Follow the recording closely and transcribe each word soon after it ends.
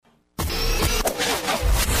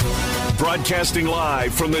Broadcasting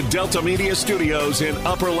live from the Delta Media Studios in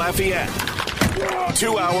Upper Lafayette.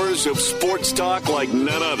 2 hours of sports talk like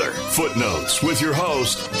none other. Footnotes with your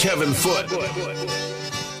host, Kevin Foote.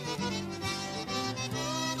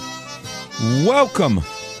 Welcome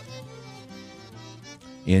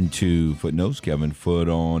into Footnotes. Kevin Foote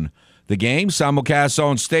on the game. Simulcast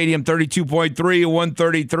on Stadium 32.3 and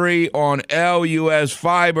 133 on LUS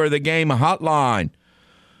Fiber. The game hotline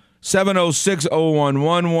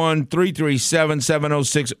 706-0111,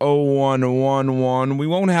 337-706-0111. We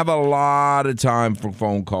won't have a lot of time for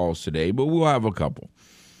phone calls today, but we'll have a couple.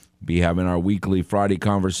 Be having our weekly Friday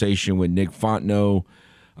conversation with Nick Fontenot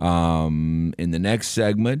in the next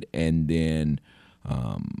segment, and then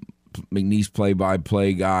McNeese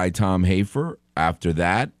play-by-play guy Tom Hafer after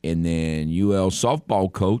that, and then UL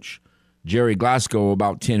softball coach Jerry Glasgow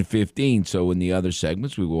about 10:15. So in the other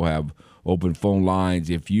segments, we will have open phone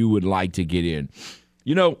lines if you would like to get in.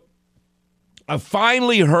 You know, I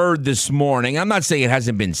finally heard this morning, I'm not saying it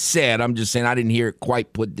hasn't been said, I'm just saying I didn't hear it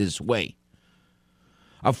quite put this way.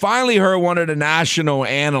 I finally heard one of the national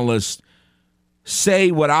analysts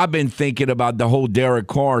say what I've been thinking about the whole Derek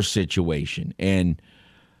Carr situation. And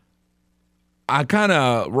I kind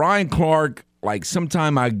of, Ryan Clark, like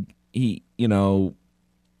sometimes I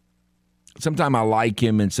like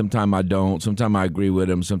him and sometimes I don't. Sometimes I agree with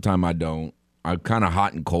him, sometimes I don't. I'm kind of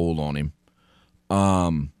hot and cold on him.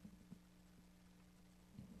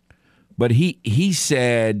 But he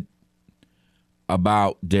said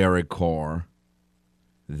about Derek Carr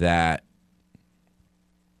that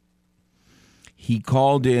he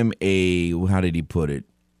called him how did he put it?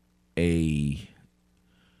 A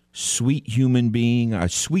sweet human being, a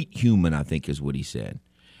sweet human, I think is what he said.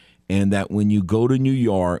 And that when you go to New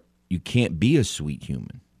York, you can't be a sweet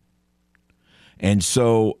human. And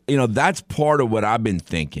so, that's part of what I've been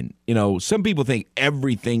thinking. Some people think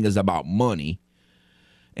everything is about money,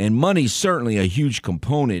 and money's certainly a huge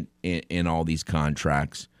component in all these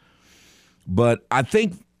contracts. But I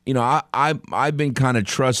think, I've been kind of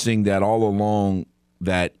trusting that all along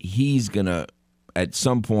that he's going to, at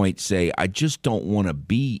some point, say, I just don't want to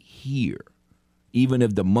be here, even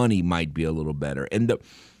if the money might be a little better. And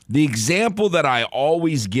the example that I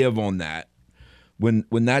always give on that, when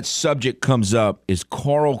that subject comes up, is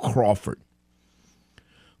Carl Crawford.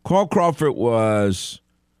 Carl Crawford was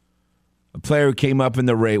a player who came up in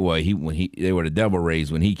the Rays. Well, they were the Devil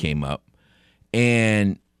Rays when he came up.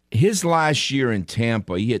 And his last year in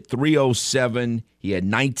Tampa, he hit .307. He had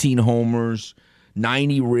 19 homers,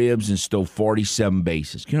 90 ribs, and stole 47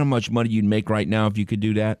 bases. You know how much money you'd make right now if you could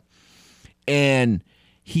do that? And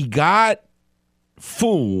he got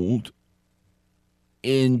fooled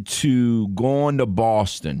into going to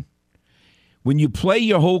Boston. When you play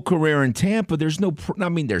your whole career in Tampa, there's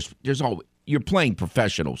always, you're playing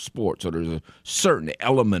professional sports, so there's a certain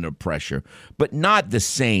element of pressure, but not the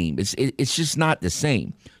same. It's just not the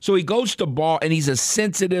same. So he goes to Boston, and he's a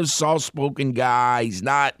sensitive, soft-spoken guy.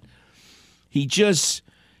 It's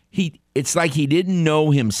like he didn't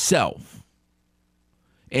know himself,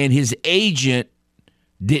 and his agent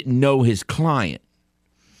didn't know his client.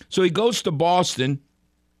 So he goes to Boston.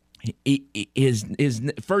 His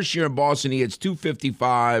first year in Boston, he hits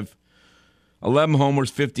 .255, 11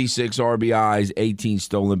 homers, 56 RBIs, 18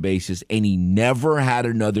 stolen bases, and he never had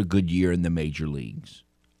another good year in the major leagues.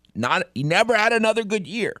 He never had another good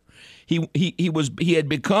year. He had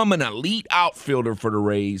become an elite outfielder for the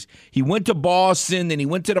Rays. He went to Boston, then he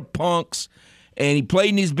went to the Punks, and he played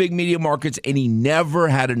in these big media markets, and he never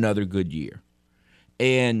had another good year.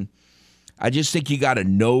 And I just think you got to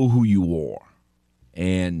know who you are,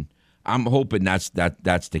 and I'm hoping that's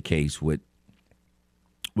the case with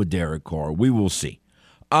Derek Carr. We will see.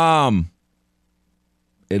 It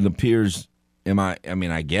appears.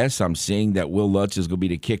 I guess I'm seeing that Will Lutz is going to be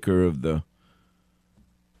the kicker of the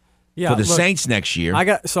Saints next year.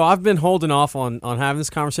 I've been holding off on having this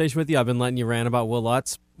conversation with you. I've been letting you rant about Will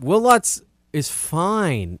Lutz. Will Lutz is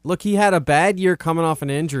fine. Look, he had a bad year coming off an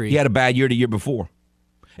injury. He had a bad year the year before.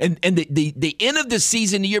 And the end of the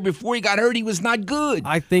season the year before he got hurt, he was not good.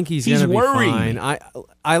 I think he's going to be fine.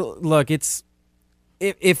 I look, it's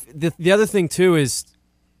if the other thing too is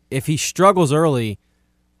if he struggles early,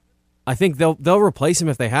 I think they'll replace him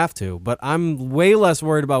if they have to. But I'm way less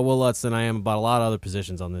worried about Will Lutz than I am about a lot of other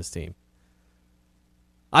positions on this team.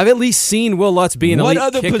 I've at least seen Will Lutz be an elite kicker.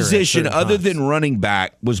 What other position other than running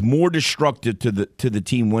back was more destructive to the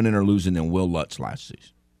team winning or losing than Will Lutz last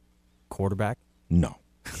season? Quarterback? No.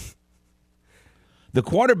 The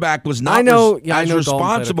quarterback was not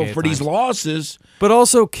responsible for these losses. But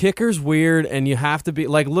also, kicker's weird, and you have to be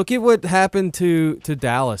like, look at what happened to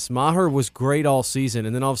Dallas. Maher was great all season,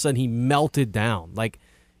 and then all of a sudden he melted down. Like,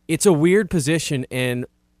 it's a weird position, and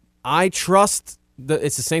I trust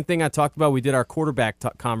it's the same thing I talked about. We did our quarterback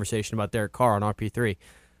conversation about Derek Carr on RP3.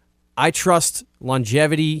 I trust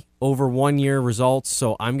longevity over 1 year results,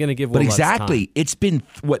 so I'm going to give Will Lutz time. It's been,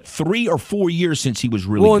 3 or 4 years since he was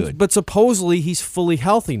really good. But supposedly he's fully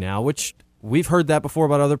healthy now, which we've heard that before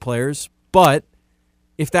about other players. But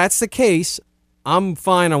if that's the case, I'm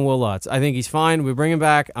fine on Will Lutz. I think he's fine. We bring him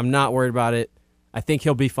back. I'm not worried about it. I think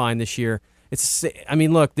he'll be fine this year.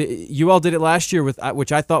 Look, UL did it last year,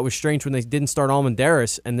 which I thought was strange when they didn't start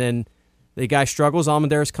Almendaris, and then the guy struggles.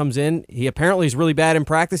 Almendaris comes in. He apparently is really bad in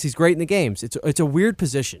practice. He's great in the games. It's a weird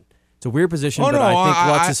position. It's a weird position, but I think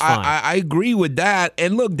Lutz is fine. I agree with that.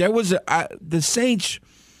 And look, there was the Saints.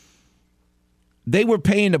 They were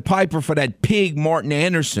paying the piper for that pig Martin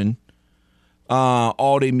Anderson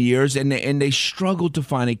all them years, and they struggled to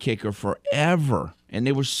find a kicker forever. And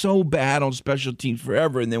they were so bad on special teams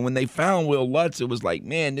forever. And then when they found Will Lutz, it was like,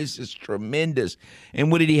 man, this is tremendous. And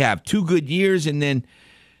what did he have? 2 good years, and then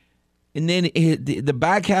the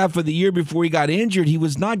back half of the year before he got injured, he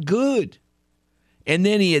was not good. And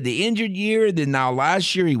then he had the injured year. Then now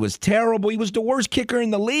last year he was terrible. He was the worst kicker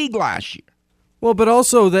in the league last year. Well, but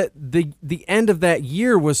also that the end of that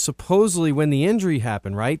year was supposedly when the injury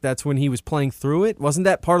happened, right? That's when he was playing through it. Wasn't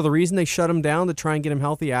that part of the reason they shut him down to try and get him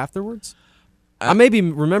healthy afterwards? I may be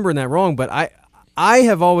remembering that wrong, but I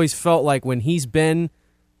have always felt like when he's been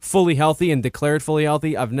fully healthy and declared fully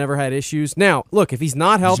healthy, I've never had issues. Now, look, if he's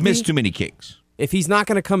not healthy, he's missed too many kicks. If he's not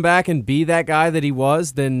going to come back and be that guy that he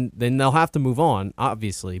was, then they'll have to move on,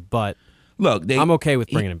 obviously. But look, I'm okay with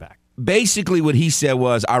bringing him back. Basically, what he said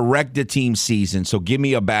was, I wrecked the team's season, so give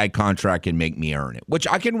me a bad contract and make me earn it, which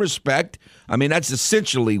I can respect. I mean, that's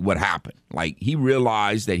essentially what happened. Like, he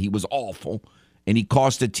realized that he was awful, and he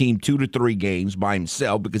cost the team 2 to 3 games by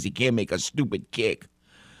himself because he can't make a stupid kick.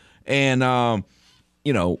 And,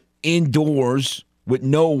 indoors with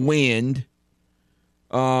no wind.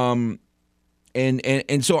 And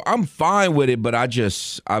so I'm fine with it, but I've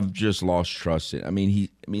just lost trust in it.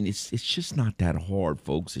 It's just not that hard,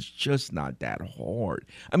 folks. It's just not that hard.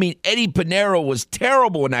 I mean, Eddie Pinheiro was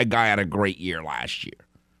terrible, and that guy had a great year last year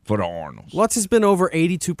for the Arnolds. Lutz has been over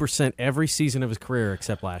 82% every season of his career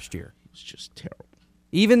except last year. It's just terrible.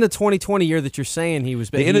 Even the 2020 year that you're saying he was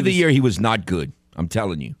bad. The end of the year, he was not good. I'm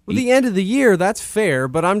telling you. Well, the end of the year, that's fair,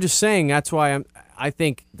 but I'm just saying that's why I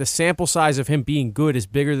think the sample size of him being good is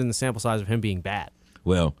bigger than the sample size of him being bad.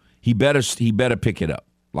 Well, he better pick it up.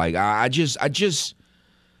 Like I just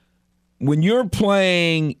when you're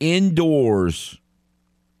playing indoors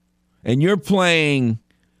and you're playing,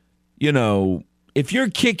 if you're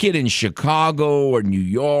kicking in Chicago or New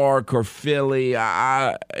York or Philly,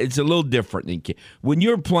 it's a little different than when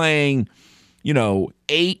you're playing,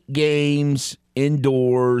 8 games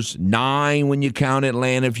indoors, 9 when you count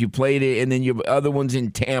Atlanta if you played it, and then your other one's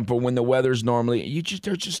in Tampa when the weather's normally.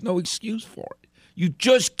 There's just no excuse for it. You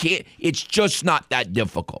just can't. It's just not that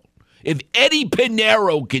difficult. If Eddie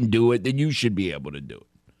Pinheiro can do it, then you should be able to do it.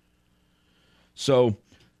 So,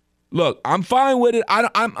 look, I'm fine with it.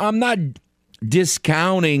 I'm not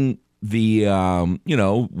discounting the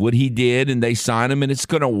what he did, and they signed him, and it's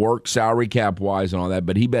going to work salary cap wise and all that.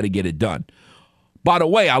 But he better get it done. By the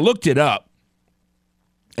way, I looked it up.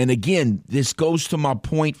 And again, this goes to my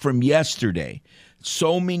point from yesterday.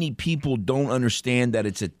 So many people don't understand that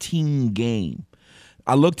it's a team game.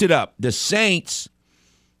 I looked it up. The Saints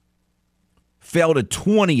fell to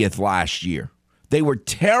 20th last year. They were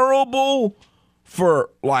terrible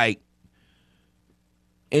for,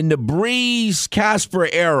 in the Breeze Casper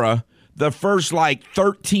era, the first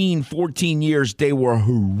 13, 14 years, they were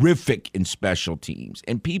horrific in special teams.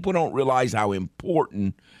 And people don't realize how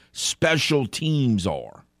important special teams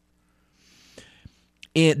are.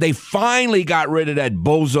 And they finally got rid of that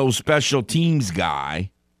bozo special teams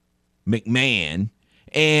guy, McMahon,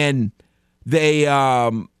 and they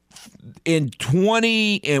in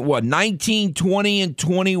 19, 20, and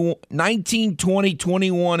 21, 19, 20,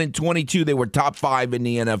 21, and 22, they were top 5 in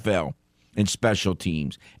the NFL in special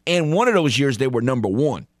teams. And one of those years, they were number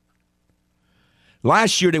 1.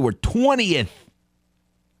 Last year, they were 20th.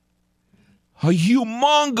 A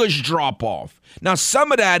humongous drop-off. Now,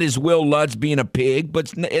 some of that is Will Lutz being a pig,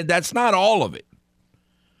 but that's not all of it.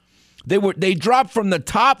 They dropped from the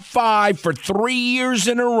top 5 for 3 years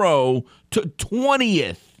in a row to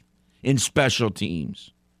 20th in special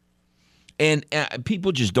teams. And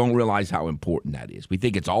people just don't realize how important that is. We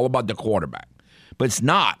think it's all about the quarterback. But it's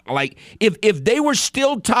not. Like, if they were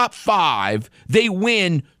still top 5, they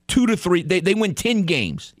win 2 to 3. They win 10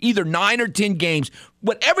 games, either 9 or 10 games,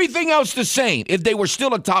 but everything else the same if they were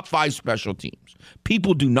still a top 5 special teams.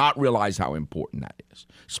 People do not realize how important that is.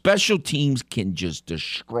 Special teams can just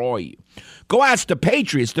destroy you. Go ask the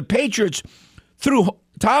Patriots. The Patriots, through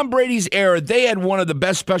Tom Brady's era, they had one of the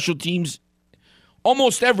best special teams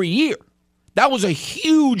almost every year. That was a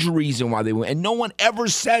huge reason why they won, and no one ever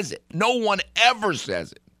says it. No one ever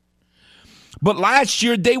says it. But last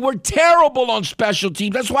year, they were terrible on special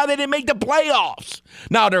teams. That's why they didn't make the playoffs.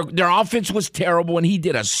 Now, their offense was terrible, and he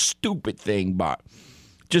did a stupid thing by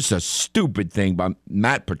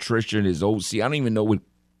Matt Patricia and his OC. I don't even know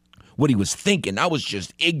what he was thinking. I was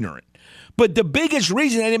just ignorant. But the biggest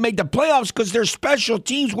reason they didn't make the playoffs because their special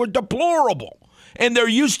teams were deplorable, and they're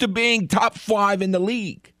used to being top 5 in the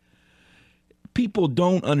league. People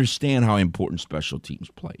don't understand how important special teams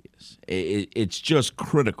play is. It's just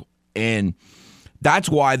critical. And that's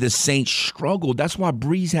why the Saints struggled. That's why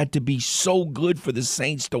Breeze had to be so good for the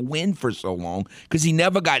Saints to win for so long, because he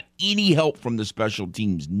never got any help from the special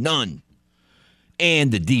teams, none.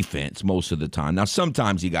 And the defense most of the time. Now,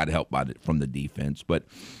 sometimes he got help from the defense, but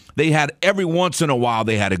they had every once in a while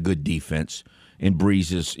they had a good defense in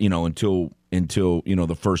Breeze's, until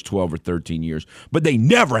the first 12 or 13 years. But they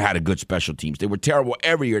never had a good special teams. They were terrible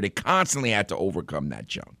every year. They constantly had to overcome that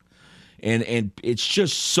junk. And it's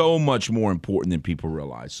just so much more important than people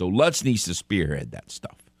realize. So Lutz needs to spearhead that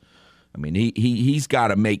stuff. I mean, he's got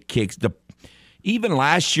to make kicks. Even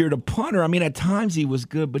last year, the punter, I mean, at times he was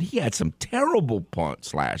good, but he had some terrible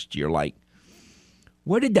punts last year. Like,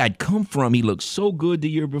 where did that come from? He looked so good the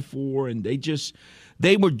year before, and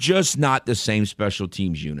they were just not the same special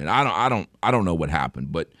teams unit. I don't know what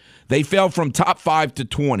happened, but they fell from top 5 to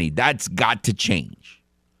 20. That's got to change.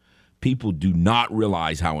 People do not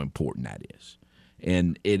realize how important that is,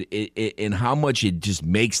 and and how much it just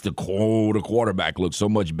makes the quarterback look so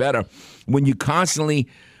much better when you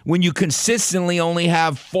consistently only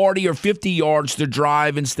have 40 or 50 yards to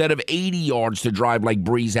drive instead of 80 yards to drive, like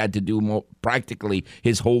Breeze had to do practically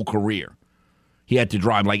his whole career. He had to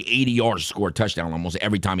drive like 80 yards to score a touchdown almost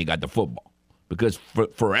every time he got the football, because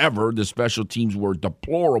forever the special teams were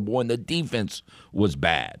deplorable and the defense was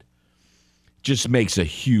bad. Just makes a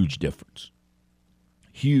huge difference.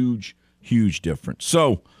 Huge, huge difference.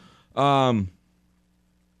 So we'll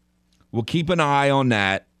keep an eye on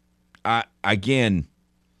that. I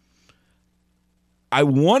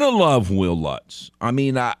want to love Will Lutz. I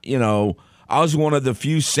mean, I was one of the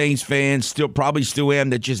few Saints fans, still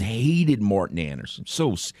am, that just hated Morton Anderson.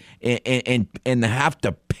 So and have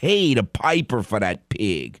to pay the piper for that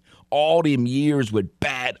pig. All them years with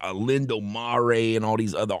Bat, Lindo Mare, and all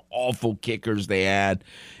these other awful kickers they had.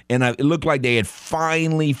 And it looked like they had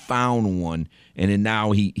finally found one. And then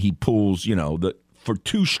now he pulls, for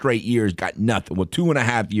 2 straight years, got nothing. Well,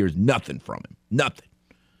 2.5 years, nothing from him. Nothing.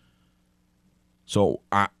 So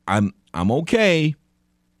I'm okay.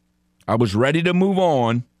 I was ready to move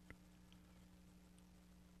on.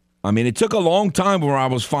 I mean, it took a long time where I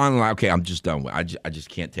was finally like, okay, I'm just done with it. I just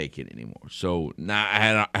can't take it anymore. So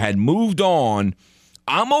now I had moved on.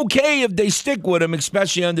 I'm okay if they stick with him,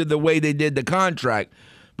 especially under the way they did the contract.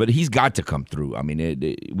 But he's got to come through. I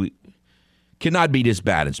mean, we cannot be this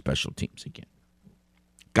bad in special teams again.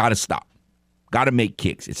 Got to stop. Got to make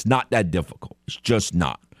kicks. It's not that difficult. It's just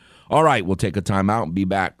not. All right, we'll take a timeout and be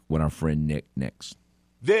back with our friend Nick next.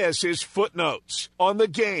 This is Footnotes on the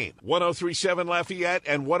Game. 103.7 Lafayette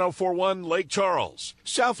and 104.1 Lake Charles,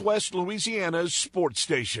 Southwest Louisiana's sports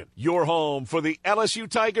station. Your home for the LSU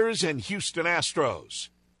Tigers and Houston Astros.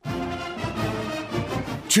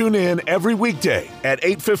 Tune in every weekday at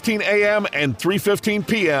 8:15 a.m. and 3:15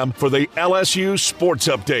 p.m. for the LSU Sports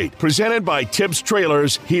Update, presented by Tibbs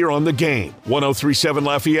Trailers here on the Game. 103.7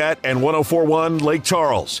 Lafayette and 104.1 Lake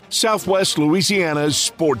Charles, Southwest Louisiana's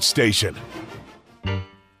sports station.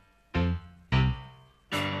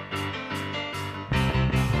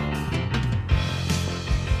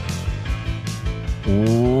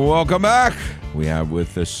 Welcome back. We have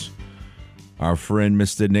with us our friend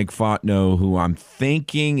Mr. Nick Fontenot, who I'm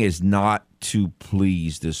thinking is not too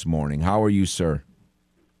pleased this morning. How are you, sir?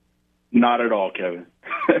 Not at all, Kevin.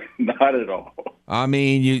 Not at all. I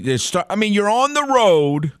mean, you're on the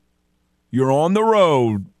road. You're on the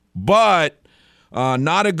road, but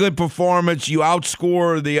not a good performance. You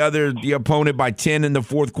outscore the opponent by 10 in the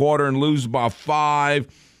fourth quarter and lose by 5.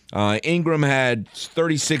 Ingram had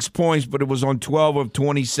 36 points, but it was on 12 of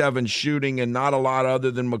 27 shooting, and not a lot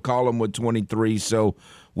other than McCollum with 23. So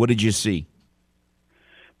what did you see?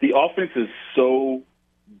 The offense is so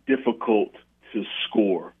difficult to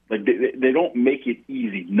score. Like they don't make it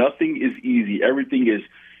easy. Nothing is easy. Everything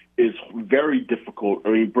is very difficult. I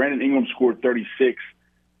mean, Brandon Ingram scored 36,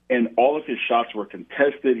 and all of his shots were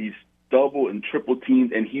contested. He's double and triple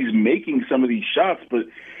teamed, and he's making some of these shots, but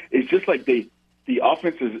it's just like the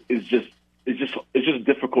offense is just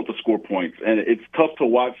difficult to score points, and it's tough to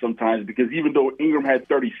watch sometimes because even though Ingram had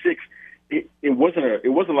 36, it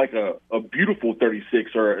wasn't like a beautiful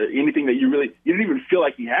 36 or anything that you didn't even feel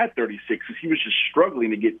like he had 36. He was just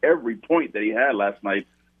struggling to get every point that he had last night.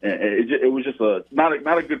 And it was just not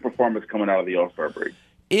a good performance coming out of the All-Star break.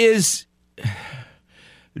 Is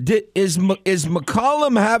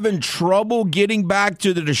McCollum having trouble getting back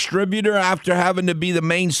to the distributor after having to be the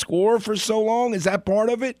main scorer for so long? Is that part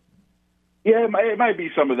of it? Yeah, it might be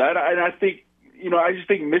some of that. And I think, I just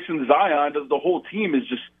think missing Zion, the whole team is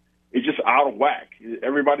just out of whack.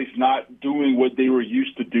 Everybody's not doing what they were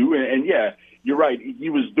used to do. And yeah, you're right. He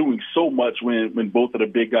was doing so much when both of the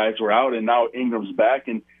big guys were out, and now Ingram's back.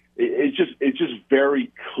 And it's just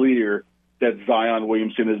very clear that Zion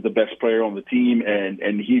Williamson is the best player on the team,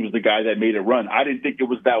 and he was the guy that made it run. I didn't think it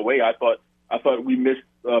was that way. I thought we missed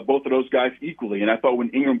both of those guys equally, and I thought when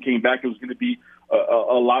Ingram came back, it was going to be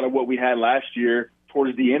a lot of what we had last year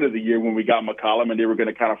towards the end of the year when we got McCollum, and they were going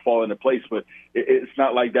to kind of fall into place. But it's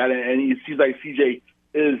not like that, and it seems like CJ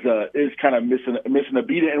is kind of missing a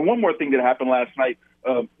beat. And one more thing that happened last night,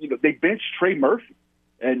 they benched Trey Murphy,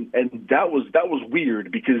 and that was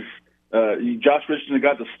weird because Josh Richardson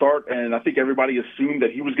got the start, and I think everybody assumed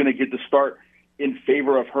that he was going to get the start in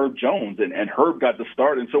favor of Herb Jones, and Herb got the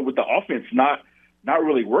start. And so with the offense not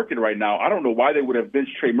really working right now, I don't know why they would have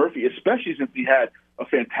benched Trey Murphy, especially since he had a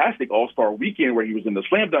fantastic All-Star weekend where he was in the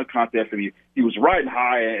slam dunk contest and he was riding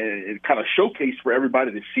high and kind of showcased for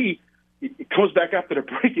everybody to see. He comes back after the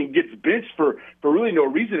break and gets benched for really no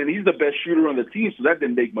reason, and he's the best shooter on the team, so that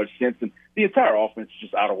didn't make much sense. And the entire offense is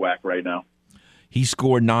just out of whack right now. He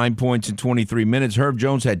scored 9 points in 23 minutes. Herb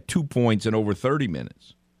Jones had 2 points in over 30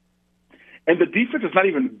 minutes. And the defense is not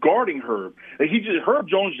even guarding Herb. Herb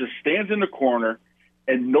Jones just stands in the corner,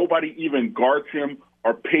 and nobody even guards him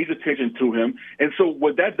or pays attention to him. And so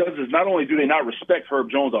what that does is not only do they not respect Herb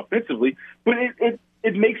Jones offensively, but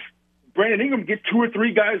it makes Brandon Ingram get 2 or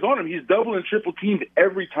 3 guys on him. He's double and triple teamed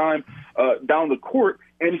every time down the court,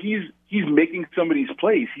 and he's making some of these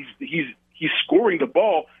plays. He's scoring the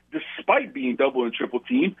ball despite being double and triple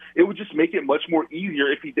teamed. It would just make it much more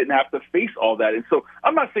easier if he didn't have to face all that. And so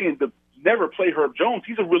I'm not saying to never play Herb Jones.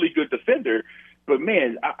 He's a really good defender, but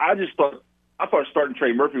man, I thought starting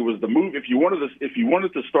Trey Murphy was the move. If you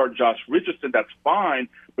wanted to start Josh Richardson, that's fine,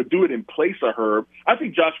 but do it in place of Herb. I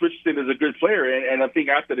think Josh Richardson is a good player, and I think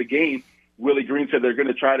after the game, Willie Green said they're going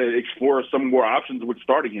to try to explore some more options with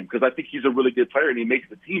starting him because I think he's a really good player and he makes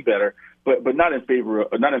the team better, but not in favor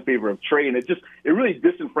of Trey. And it really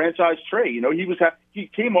disenfranchised Trey. He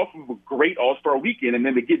came off of a great All-Star weekend, and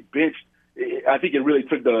then to get benched, I think it really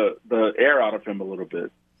took the air out of him a little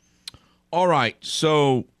bit. All right,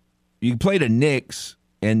 so you play the Knicks,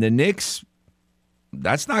 and the Knicks,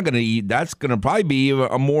 that's going to probably be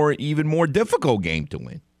even more difficult game to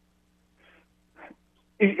win.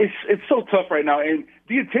 It's so tough right now, and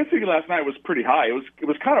the intensity last night was pretty high. It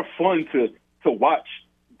was kind of fun to watch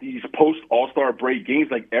these post All-Star break games.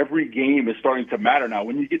 Like every game is starting to matter now.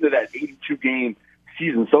 When you get to that 82 game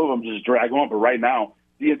season, some of them just drag on, but right now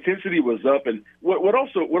the intensity was up. And what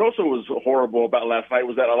also was horrible about last night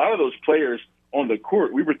was that a lot of those players on the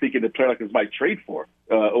court, we were thinking the Pelicans might trade for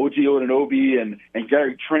OG Anunoby and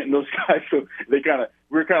Gary Trent and those guys. So we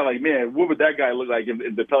were kind of like, man, what would that guy look like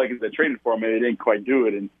in the Pelicans that traded for him? And they didn't quite do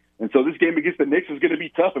it. And so this game against the Knicks is going to be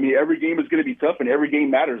tough. I mean, every game is going to be tough, and every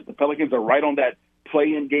game matters. The Pelicans are right on that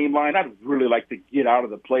play-in game line. I'd really like to get out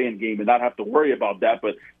of the play-in game and not have to worry about that,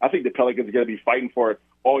 but I think the Pelicans are going to be fighting for it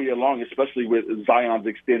all year long, especially with Zion's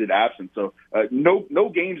extended absence. So no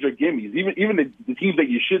games are gimmies. Even the teams that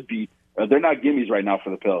you should be, they're not gimmies right now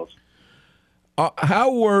for the Pels.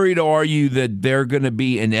 How worried are you that they're going to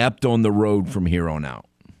be inept on the road from here on out?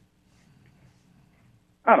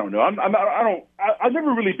 I don't know. I've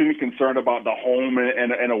never really been concerned about the home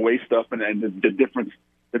and away stuff and the difference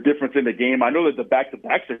in the game. I know that the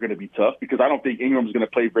back-to-backs are going to be tough because I don't think Ingram's going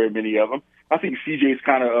to play very many of them. I think CJ's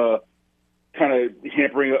kind of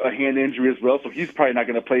hampering a hand injury as well, so he's probably not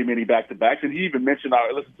going to play many back-to-backs. And he even mentioned,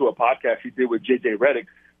 I listened to a podcast he did with JJ Redick,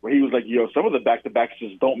 where he was like, some of the back-to-backs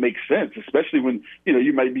just don't make sense, especially when,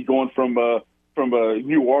 you might be going from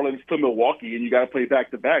New Orleans to Milwaukee and you got to play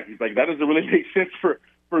back-to-back. He's like, that doesn't really make sense for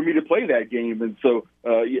me to play that game. And so,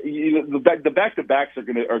 the back-to-backs are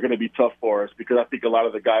going to be tough for us because I think a lot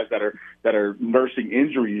of the guys that are nursing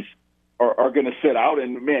injuries are going to sit out.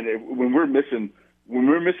 And man, when we're missing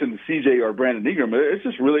CJ or Brandon Ingram, it's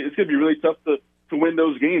going to be really tough to win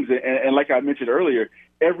those games. And like I mentioned earlier,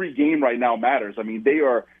 every game right now matters. I mean,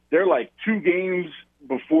 they're like 2 games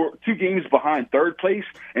behind third place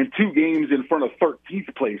and 2 games in front of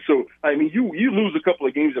 13th place. So, I mean, you lose a couple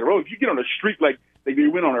of games in a row. If you get on a streak like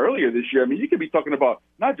you went on earlier this year, I mean, you could be talking about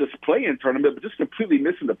not just playing tournament, but just completely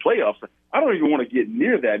missing the playoffs. I don't even want to get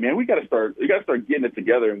near that, man. We got to start getting it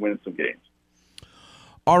together and winning some games.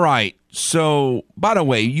 All right. So, by the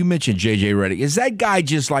way, you mentioned J.J. Redick. Is that guy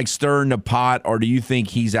just like stirring the pot, or do you think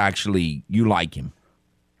he's actually, you like him?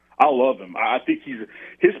 I love him. I think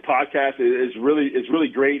his podcast is really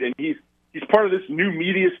great, and he's part of this new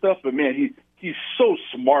media stuff. But man, he's so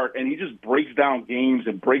smart, and he just breaks down games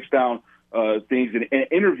and breaks down things and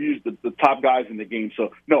interviews the top guys in the game.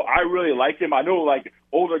 So no, I really like him. I know like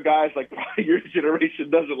older guys like your generation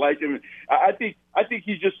doesn't like him. I think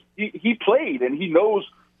he played and he knows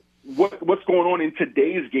what's going on in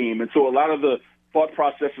today's game, and so a lot of the thought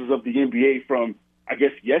processes of the NBA from, I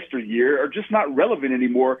guess, yesteryear are just not relevant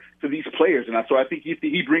anymore to these players. And so I think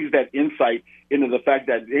he brings that insight into the fact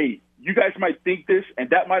that, hey, you guys might think this, and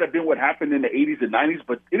that might have been what happened in the 80s and 90s,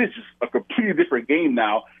 but it is just a completely different game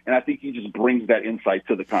now. And I think he just brings that insight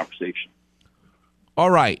to the conversation. All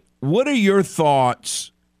right. What are your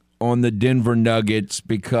thoughts on the Denver Nuggets?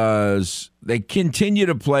 Because they continue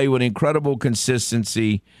to play with incredible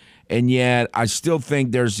consistency, and yet I still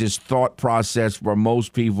think there's this thought process for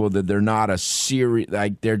most people that they're not a series,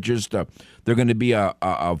 like they're just they're going to be a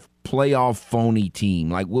playoff phony team.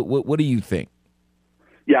 Like, what do you think?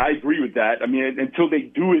 Yeah, I agree with that. I mean, until they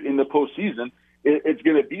do it in the postseason, it's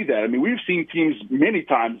going to be that. I mean, we've seen teams many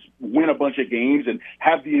times win a bunch of games and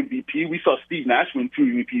have the MVP. We saw Steve Nash win 2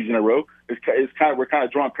 MVPs in a row. We're kind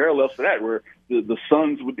of drawing parallels to that, where the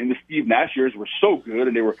Suns in the Steve Nash years were so good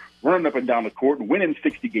and they were running up and down the court and winning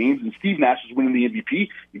 60 games, and Steve Nash was winning the MVP.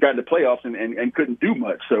 You got in the playoffs and couldn't do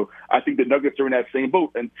much. So I think the Nuggets are in that same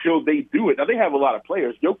boat until they do it. Now, they have a lot of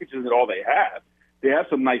players. Jokic isn't all they have. They have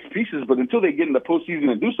some nice pieces, but until they get in the postseason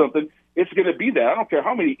and do something, it's going to be that. I don't care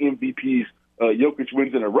how many MVPs Jokic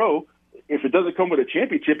wins in a row. If it doesn't come with a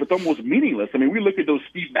championship, it's almost meaningless. I mean, we look at those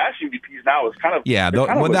Steve Nash MVPs now as kind of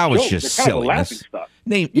that was just silliness.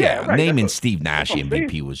 Naming Right. Steve Nash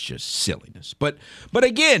MVP was just silliness. But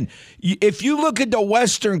again, if you look at the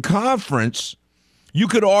Western Conference, you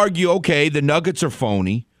could argue, okay, the Nuggets are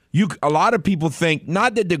phony. A lot of people think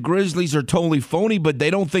not that the Grizzlies are totally phony, but they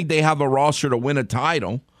don't think they have a roster to win a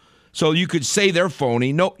title. So you could say they're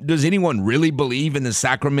phony. No, does anyone really believe in the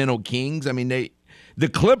Sacramento Kings? I mean, the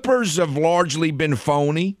Clippers have largely been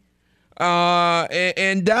phony.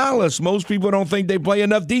 And Dallas, most people don't think they play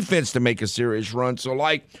enough defense to make a serious run. So,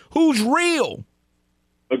 like, who's real?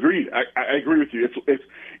 Agreed. I agree with you.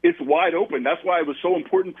 It's wide open. That's why it was so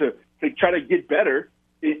important to try to get better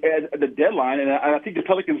at the deadline, and I think the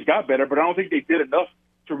Pelicans got better, but I don't think they did enough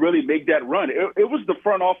to really make that run. It was the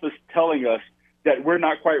front office telling us that we're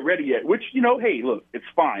not quite ready yet, which, hey, look, it's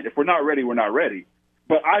fine. If we're not ready, we're not ready.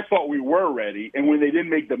 But I thought we were ready, and when they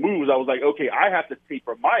didn't make the moves, I was like, okay, I have to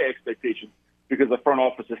taper my expectations because the front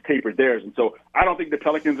office has tapered theirs. And so I don't think the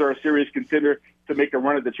Pelicans are a serious contender to make a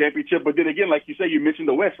run at the championship. But then again, like you say, you mentioned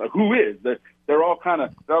the West. Like, who is? They're all kind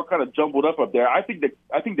of jumbled up there. I think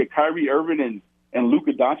that Kyrie Irving and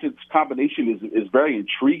Luka Doncic's combination is very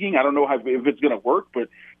intriguing. I don't know if it's going to work, but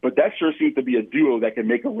that sure seems to be a duo that can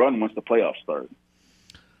make a run once the playoffs start.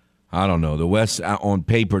 I don't know. The West on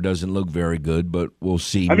paper doesn't look very good, but we'll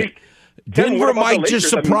see. I mean, Denver might just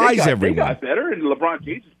surprise everyone. They got better, and LeBron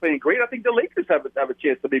James is playing great. I think the Lakers have a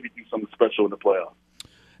chance to maybe do something special in the playoffs.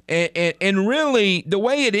 And really, the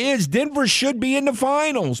way it is, Denver should be in the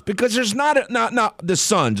finals because there's not the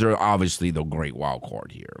Suns are obviously the great wild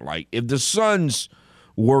card here. Like, if the Suns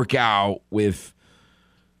work out with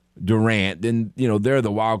Durant, then they're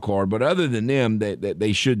the wild card. But other than them,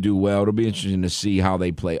 they should do well. It'll be interesting to see how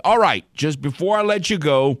they play. All right, just before I let you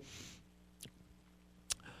go,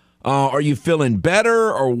 are you feeling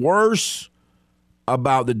better or worse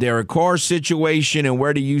about the Derek Carr situation, and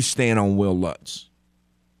where do you stand on Will Lutz?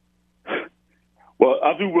 Well,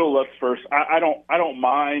 I'll do Will Lutz first. I don't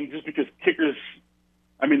mind, just because kickers,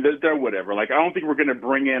 I mean, they're whatever. Like, I don't think we're going to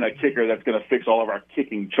bring in a kicker that's going to fix all of our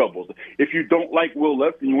kicking troubles. If you don't like Will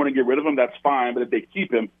Lutz and you want to get rid of him, that's fine. But if they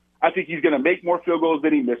keep him, I think he's going to make more field goals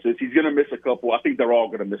than he misses. He's going to miss a couple. I think they're all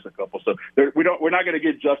going to miss a couple. So we're not going to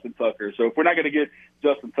get Justin Tucker. So if we're not going to get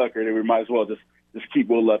Justin Tucker, then we might as well just keep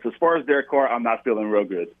Will Lutz. As far as Derek Carr, I'm not feeling real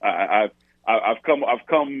good. I've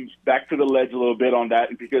come back to the ledge a little bit on that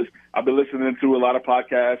because I've been listening to a lot of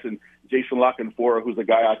podcasts, and Jason La Canfora, who's a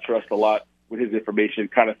guy I trust a lot, with his information,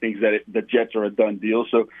 kind of thinks that the Jets are a done deal.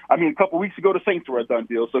 So, I mean, a couple weeks ago, the Saints were a done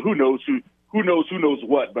deal. So who knows who knows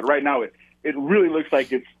what? But right now, it really looks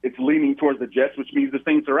like it's leaning towards the Jets, which means the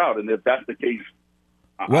Saints are out. And if that's the case,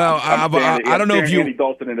 well, I don't know if you Andy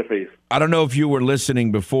Dalton in the face. I don't know if you were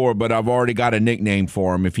listening before, but I've already got a nickname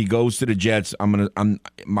for him. If he goes to the Jets,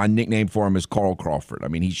 my nickname for him is Carl Crawford. I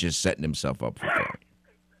mean, he's just setting himself up for failure.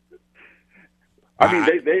 I mean,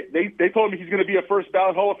 they told me he's going to be a first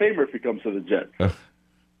ballot Hall of Famer if he comes to the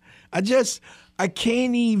Jets. I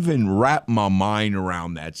can't even wrap my mind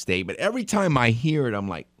around that statement. Every time I hear it, I'm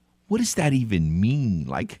like, what does that even mean?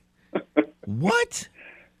 Like, what?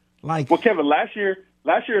 Like, well, Kevin, last year,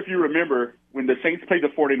 if you remember, when the Saints played the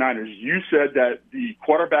 49ers, you said that the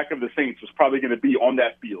quarterback of the Saints was probably going to be on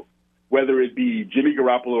that field, whether it be Jimmy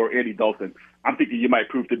Garoppolo or Andy Dalton. I'm thinking you might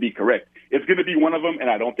prove to be correct. It's going to be one of them,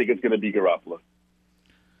 and I don't think it's going to be Garoppolo.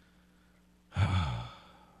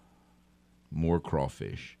 More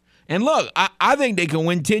crawfish. And look, I think they can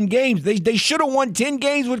win 10 games. They should have won 10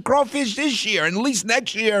 games with crawfish this year. And at least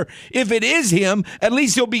next year, if it is him, at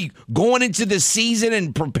least he'll be going into the season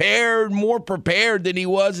and more prepared than he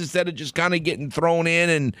was, instead of just kind of getting thrown in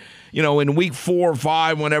and, in week 4 or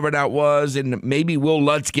 5, whenever that was. And maybe Will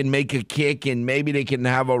Lutz can make a kick, and maybe they can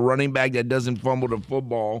have a running back that doesn't fumble the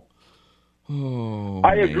football. Oh,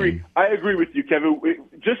 I agree with you, Kevin.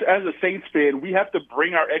 Just as a Saints fan, we have to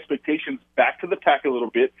bring our expectations back to the pack a little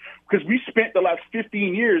bit, because we spent the last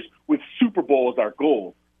 15 years with Super Bowl as our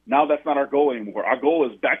goal. Now that's not our goal anymore. Our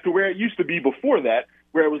goal is back to where it used to be before that,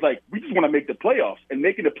 where it was like, we just want to make the playoffs, and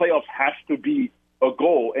making the playoffs has to be a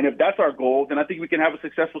goal. And if that's our goal, then I think we can have a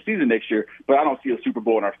successful season next year. But I don't see a Super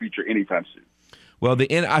Bowl in our future anytime soon. Well,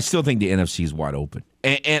 I still think the NFC is wide open.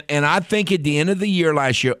 And I think at the end of the year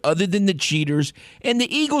last year, other than the cheaters, and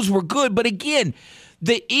the Eagles were good, but again,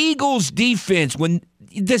 the Eagles' defense, when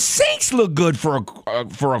the Saints look good for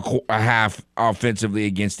a half offensively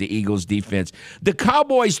against the Eagles' defense, the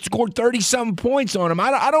Cowboys scored 30-something points on them.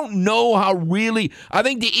 I don't know how really – I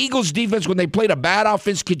think the Eagles' defense, when they played a bad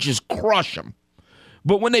offense, could just crush them.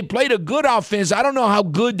 But when they played a good offense, I don't know how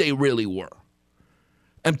good they really were.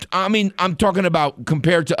 I'm talking about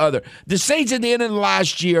compared to other. The Saints at the end of the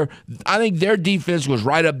last year, I think their defense was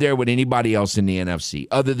right up there with anybody else in the NFC,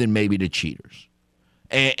 other than maybe the cheaters.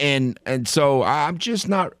 And so I'm just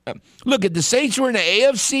not. Look, if the Saints were in the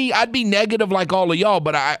AFC, I'd be negative like all of y'all.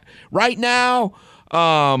 But right now,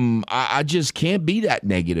 I just can't be that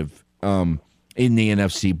negative in the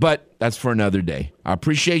NFC. But that's for another day. I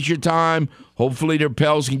appreciate your time. Hopefully their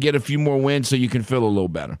Pels can get a few more wins so you can feel a little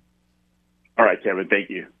better. All right, Kevin, thank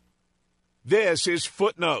you. This is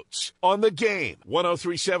Footnotes on the Game.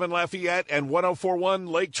 103.7 Lafayette and 104.1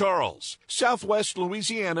 Lake Charles, Southwest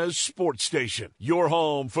Louisiana's sports station. Your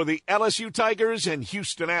home for the LSU Tigers and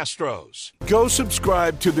Houston Astros. Go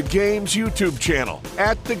subscribe to the Game's YouTube channel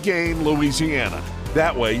at The Game Louisiana.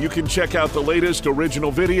 That way you can check out the latest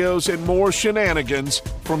original videos and more shenanigans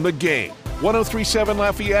from the Game. 103.7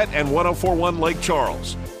 Lafayette and 104.1 Lake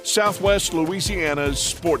Charles, Southwest Louisiana's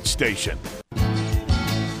sports station.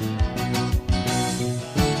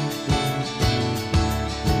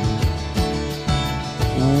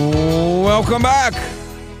 Welcome back.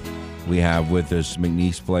 We have with us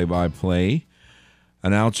McNeese play-by-play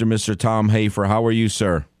announcer, Mr. Tom Hafer. How are you,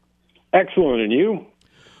 sir? Excellent, and you?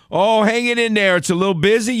 Oh, hanging in there. It's a little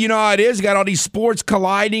busy. You know how it is. Got all these sports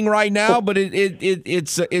colliding right now, but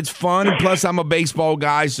it's fun. And plus, I'm a baseball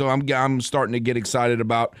guy, so I'm starting to get excited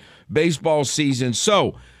about baseball season.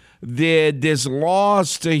 So, did this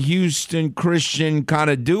loss to Houston Christian kind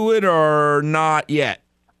of do it, or not yet?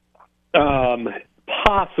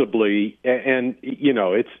 Possibly, and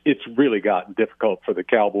it's really gotten difficult for the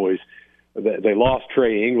Cowboys. They lost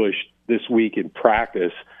Trey English this week in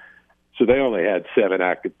practice, so they only had 7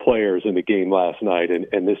 active players in the game last night,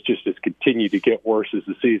 and this just has continued to get worse as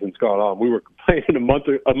the season's gone on. We were complaining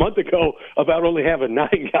a month ago about only having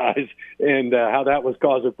 9 guys and how that was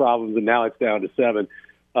causing problems, and now it's down to 7.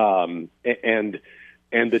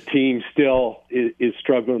 And the team still is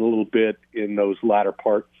struggling a little bit in those latter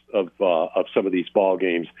parts of some of these ball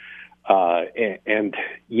games. They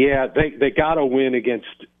got to win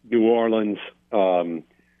against New Orleans on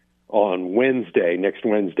next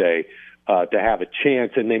Wednesday, to have a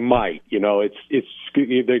chance, and they might. They're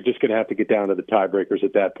just going to have to get down to the tiebreakers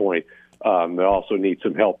at that point. They also need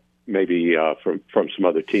some help, maybe from some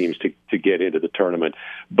other teams to get into the tournament.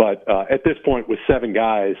 But at this point, with 7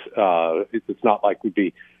 guys, it's not like we'd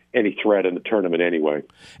be any threat in the tournament anyway.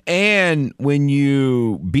 And when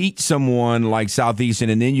you beat someone like Southeastern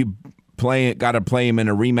and then you got to play him in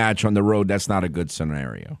a rematch on the road, that's not a good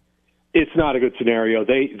scenario. It's not a good scenario.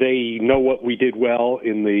 They know what we did well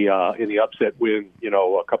in the upset win,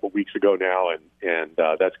 a couple of weeks ago now, and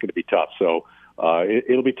that's going to be tough. So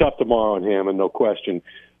it'll be tough tomorrow on Hammond, no question.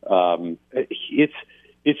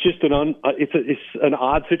 It's just it's an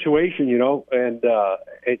odd situation, and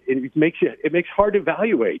it makes it hard to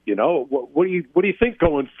evaluate. What do you think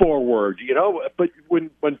going forward? But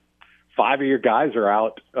when 5 of your guys are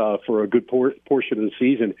out for a good portion of the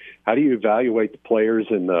season, how do you evaluate the players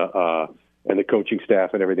and the coaching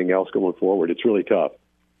staff and everything else going forward? It's really tough.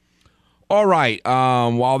 All right.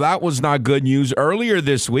 While that was not good news earlier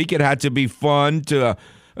this week, it had to be fun to.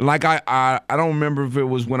 Like I don't remember if it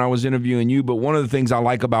was when I was interviewing you, but one of the things I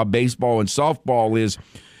like about baseball and softball is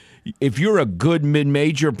if you're a good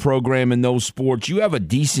mid-major program in those sports, you have a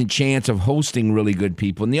decent chance of hosting really good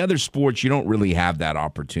people. In the other sports, you don't really have that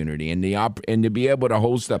opportunity. And to be able to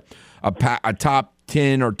host a top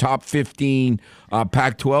 10 or top 15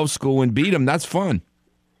 Pac-12 school and beat them, that's fun.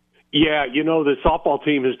 Yeah, the softball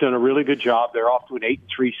team has done a really good job. They're off to an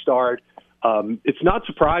 8-3 start. It's not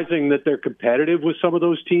surprising that they're competitive with some of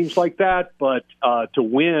those teams like that, but to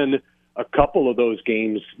win a couple of those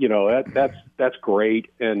games, that's great.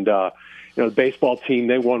 And the baseball team,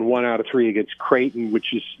 they won 1 out of 3 against Creighton,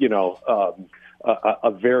 which is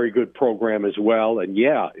a very good program as well. And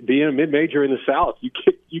yeah, being a mid-major in the South,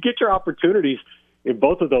 you get your opportunities in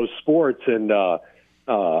both of those sports. And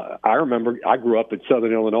I remember I grew up in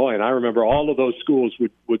Southern Illinois, and I remember all of those schools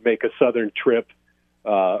would make a Southern trip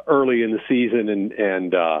early in the season,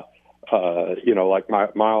 and like my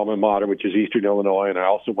alma mater, which is Eastern Illinois, and I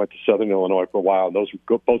also went to Southern Illinois for a while. And those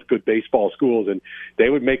were both good baseball schools, and they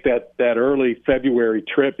would make that early February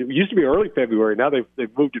trip. It used to be early February. Now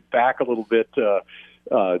they've moved it back a little bit,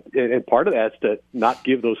 and part of that's to not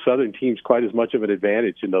give those Southern teams quite as much of an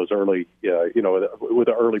advantage in those early, with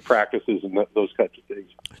the early practices and those kinds of things.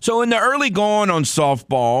 So in the early going on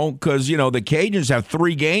softball, because, the Cajuns have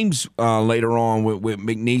 3 games later on with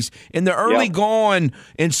McNeese. In the early going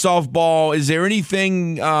in softball, is there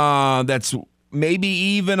anything that's maybe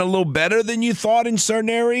even a little better than you thought in certain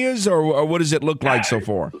areas, or what does it look like so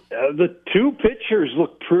far? The 2 pitchers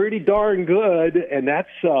look pretty darn good, and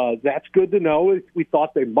that's good to know. We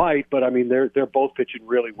thought they might, but I mean they're both pitching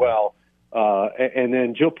really well. And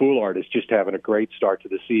then Joe Poulard is just having a great start to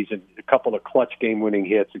the season. A couple of clutch game-winning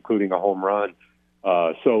hits, including a home run.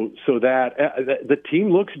 So that the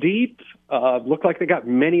team looks deep. Look like they got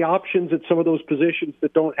many options at some of those positions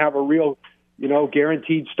that don't have a real,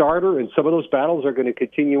 guaranteed starter, and some of those battles are going to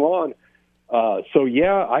continue on.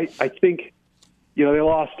 I think, they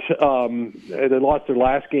lost their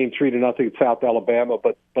last game 3-0 at South Alabama,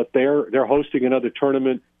 but they're hosting another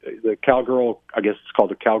tournament, the Cowgirl, I guess it's called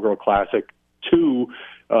the Cowgirl Classic 2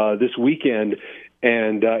 this weekend,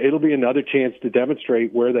 and it'll be another chance to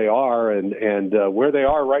demonstrate where they are, and where they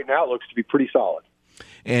are right now looks to be pretty solid.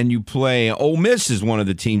 And you play Ole Miss is one of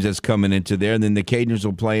the teams that's coming into there, and then the Cajuns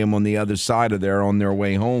will play them on the other side of there on their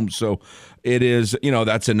way home. So it is,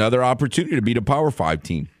 that's another opportunity to beat a Power 5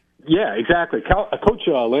 team. Yeah, exactly. Coach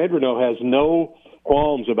Landreneau has no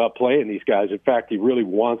qualms about playing these guys. In fact, he really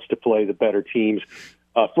wants to play the better teams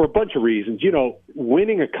for a bunch of reasons.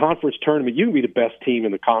 Winning a conference tournament, you can be the best team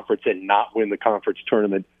in the conference and not win the conference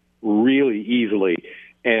tournament really easily.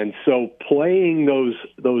 And so playing those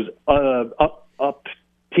up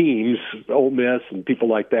teams, Ole Miss and people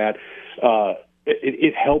like that,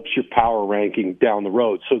 it helps your power ranking down the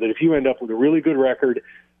road, so that if you end up with a really good record,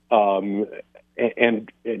 and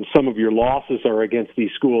some of your losses are against these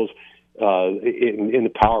schools in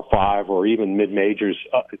the Power 5 or even mid-majors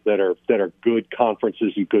that are good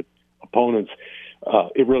conferences and good opponents,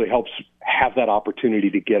 it really helps have that opportunity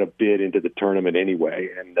to get a bid into the tournament anyway.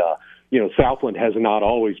 And Southland has not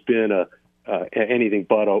always been anything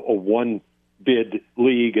but a one bid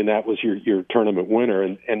league, and that was your tournament winner.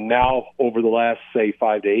 And now over the last, say,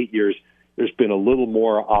 5 to 8 years, there's been a little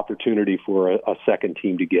more opportunity for a second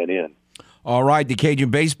team to get in. All right, the Cajun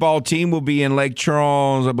baseball team will be in Lake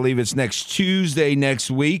Charles, I believe it's next Tuesday next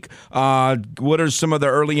week. What are some of the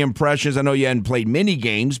early impressions? I know you hadn't played many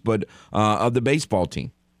games, but of the baseball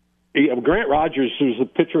team. Yeah, Grant Rogers, who was the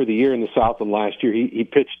pitcher of the year in the Southland last year, he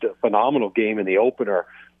pitched a phenomenal game in the opener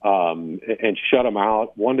and shut him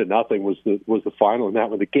out. 1-0 was the final in that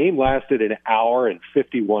one. The game lasted an hour and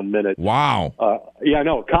 51 minutes. Wow.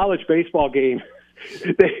 College baseball game.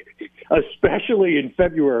 Especially in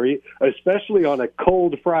February, especially on a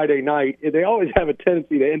cold Friday night, they always have a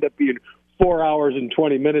tendency to end up being 4 hours and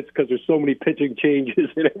 20 minutes because there's so many pitching changes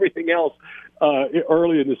and everything else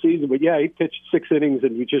early in the season. But, yeah, he pitched 6 innings,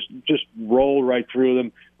 and we just rolled right through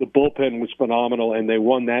them. The bullpen was phenomenal, and they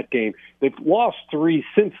won that game. They've lost 3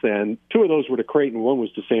 since then. 2 of those were to Creighton. 1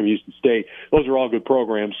 was to Sam Houston State. Those are all good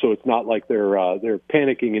programs, so it's not like they're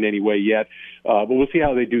panicking in any way yet. But we'll see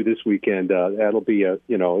how they do this weekend. That'll be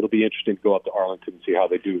it'll be interesting to go up to Arlington and see how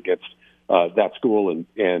they do against that school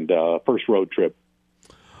and first road trip.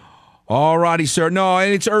 All righty, sir. No,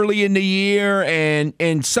 and it's early in the year,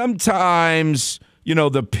 and sometimes,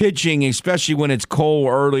 the pitching, especially when it's cold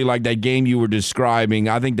early, like that game you were describing,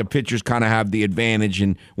 I think the pitchers kind of have the advantage,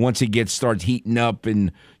 and once it starts heating up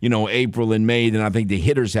in, April and May, then I think the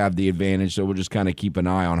hitters have the advantage, so we'll just kind of keep an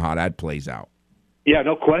eye on how that plays out. Yeah,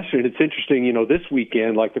 no question. It's interesting, this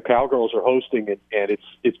weekend, like the Cowgirls are hosting, and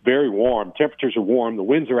it's very warm. Temperatures are warm. The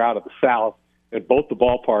winds are out of the south at both the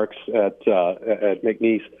ballparks at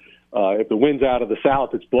McNeese. If the wind's out of the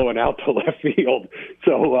south, it's blowing out to left field.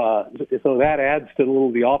 So that adds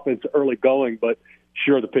to the offense early going. But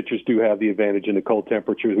sure, the pitchers do have the advantage in the cold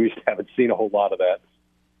temperatures. We just haven't seen a whole lot of that.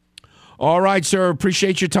 All right, sir.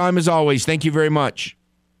 Appreciate your time as always. Thank you very much.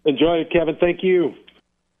 Enjoy it, Kevin. Thank you.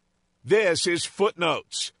 This is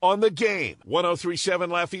Footnotes on the Game. 103.7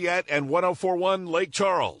 Lafayette and 104.1 Lake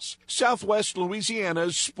Charles, Southwest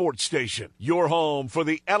Louisiana's sports station. Your home for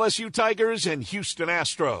the LSU Tigers and Houston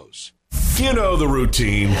Astros. You know the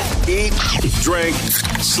routine. Eat, drink,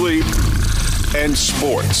 sleep, and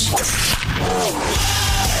sports.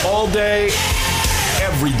 All day,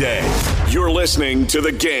 every day. You're listening to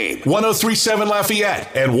The Game. 103.7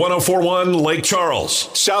 Lafayette and 104.1 Lake Charles,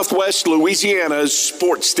 Southwest Louisiana's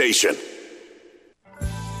sports station.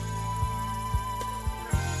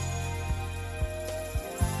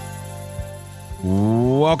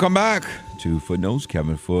 Welcome back to Footnotes.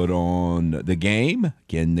 Kevin Foote on The Game.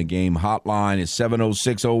 Again, The Game hotline is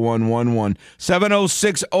 706-0111.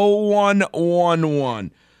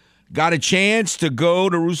 706-0111. Got a chance to go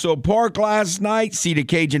to Russo Park last night, see the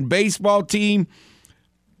Cajun baseball team.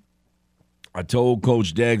 I told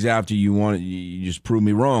Coach Deggs after you just proved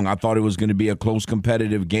me wrong. I thought it was going to be a close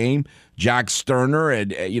competitive game. Jack Sterner,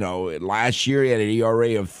 last year he had an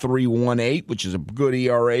ERA of 3.18, which is a good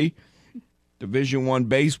ERA. Division I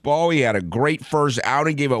baseball. He had a great first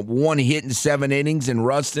outing, gave up 1 hit in 7 innings in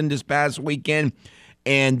Ruston this past weekend.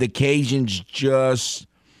 And the Cajuns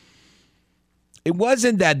it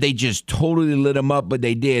wasn't that they just totally lit him up, but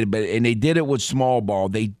they did. And they did it with small ball.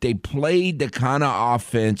 They played the kind of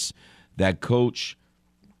offense that Coach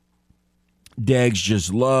Deggs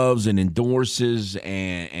just loves and endorses.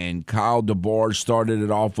 And Kyle DeBarge started it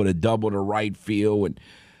off with a double to right field. And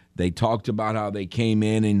they talked about how they came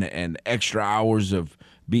in and extra hours of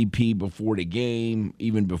BP before the game,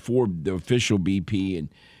 even before the official BP,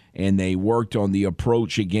 and they worked on the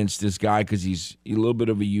approach against this guy because he's a little bit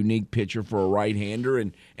of a unique pitcher for a right-hander,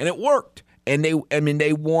 and it worked. And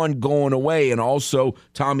they won going away. And also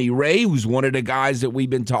Tommy Ray, who's one of the guys that we've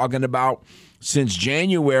been talking about since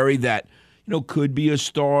January that, could be a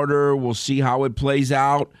starter. We'll see how it plays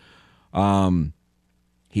out.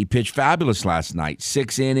 He pitched fabulous last night.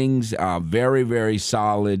 6 innings, very, very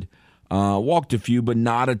solid. Walked a few, but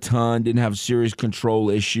not a ton. Didn't have serious control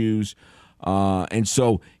issues. And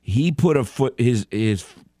so he put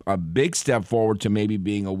a big step forward to maybe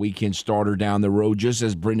being a weekend starter down the road, just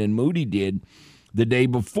as Brendan Moody did the day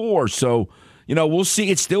before. So, we'll see.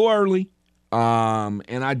 It's still early.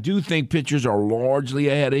 And I do think pitchers are largely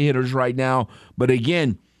ahead of hitters right now. But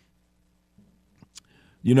again,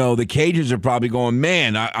 the Cajuns are probably going,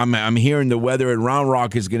 man, I'm hearing the weather at Round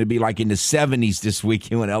Rock is going to be like in the 70s this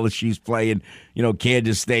weekend when LSU's playing,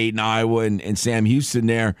 Kansas State and Iowa and Sam Houston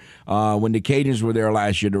there. When the Cajuns were there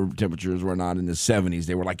last year, the temperatures were not in the 70s.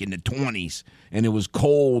 They were like in the 20s, and it was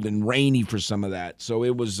cold and rainy for some of that. So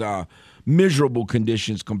it was miserable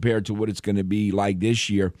conditions compared to what it's going to be like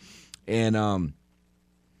this year. And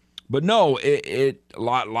but no, a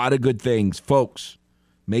lot of good things. Folks,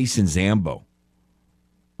 Mason Zambo.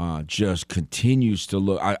 Just continues to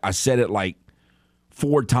look. I said it like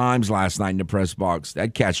 4 times last night in the press box.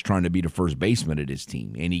 That cat's trying to be the first baseman of this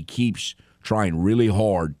team, and he keeps trying really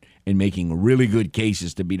hard and making really good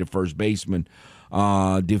cases to be the first baseman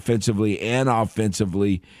defensively and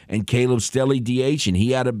offensively. And Caleb Stelly DH, and he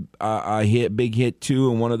had a big hit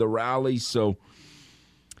too in one of the rallies. So,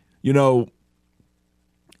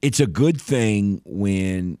 it's a good thing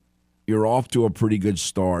when you're off to a pretty good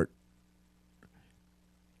start.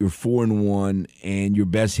 You're 4-1, and your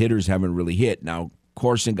best hitters haven't really hit. Now,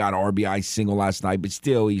 Corson got an RBI single last night, but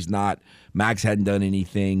still, he's not. Max hadn't done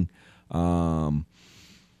anything.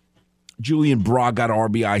 Julian Brock got an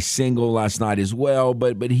RBI single last night as well,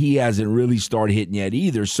 but he hasn't really started hitting yet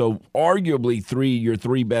either. So arguably your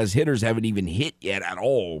three best hitters haven't even hit yet at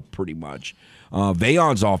all, pretty much.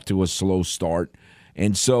 Veon's off to a slow start.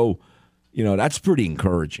 And so, that's pretty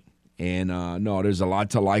encouraging. And, no, there's a lot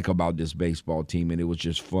to like about this baseball team, and it was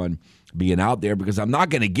just fun being out there because I'm not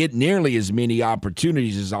going to get nearly as many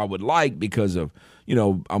opportunities as I would like because of,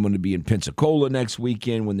 I'm going to be in Pensacola next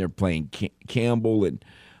weekend when they're playing Campbell,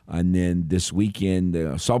 and then this weekend, the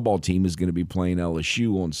softball team is going to be playing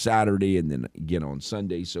LSU on Saturday and then again on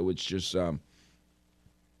Sunday. So it's just, a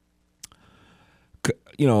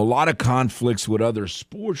lot of conflicts with other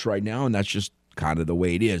sports right now, and that's just kind of the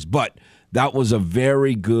way it is. But that was a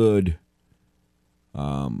very good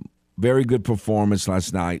performance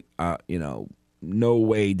last night. No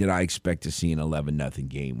way did I expect to see an 11-0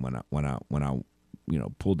 game when I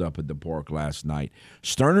pulled up at the park last night.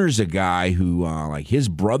 Sterner's a guy who, his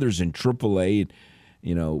brother's in AAA,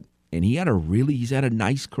 and he's had a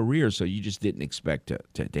nice career, so you just didn't expect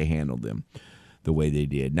to handle them the way they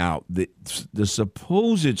did. Now, the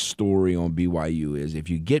supposed story on BYU is if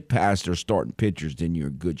you get past their starting pitchers, then you're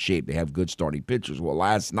in good shape. They have good starting pitchers. Well,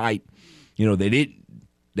 last night,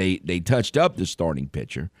 they touched up the starting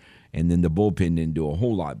pitcher, and then the bullpen didn't do a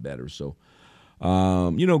whole lot better. So,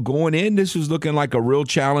 going in, this was looking like a real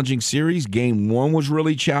challenging series. Game 1 was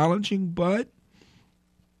really challenging, but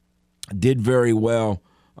did very well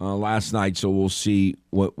last night. So we'll see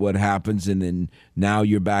what happens. And then now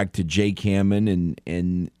you're back to Jake Hammond and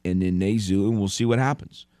then Nezu, and we'll see what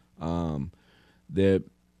happens. There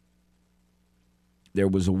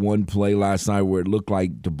was a one play last night where it looked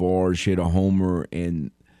like DeBarge hit a homer, and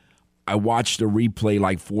I watched the replay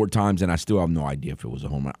like 4 times, and I still have no idea if it was a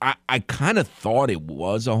home run. I kind of thought it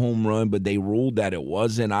was a home run, but they ruled that it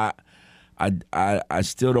wasn't. I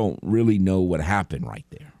still don't really know what happened right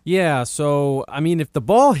there. Yeah, so, if the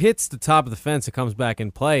ball hits the top of the fence and comes back in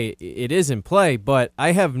play, it is in play, but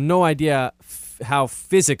I have no idea how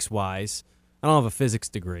physics-wise, I don't have a physics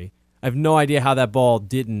degree, I have no idea how that ball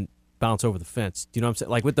didn't bounce over the fence. Do you know what I'm saying?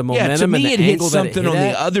 Like with the momentum and the angle that it hit something on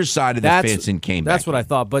the other side of the fence and came back. That's what I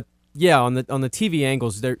thought, but yeah, on the TV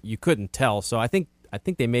angles, there you couldn't tell. So I think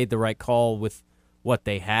they made the right call with what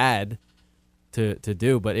they had to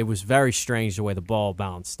do, but it was very strange the way the ball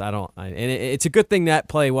bounced. It's a good thing that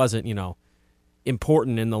play wasn't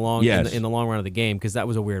important in the long in the long run of the game because that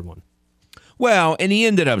was a weird one. Well, and he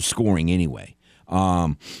ended up scoring anyway.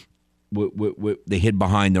 They hit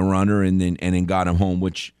behind the runner and then got him home,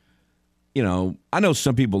 which. I know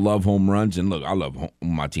some people love home runs, and look, I love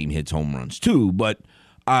my team hits home runs too, but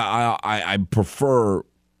I prefer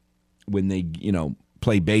when they,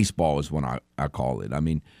 play baseball is when I call it.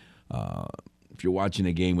 If you're watching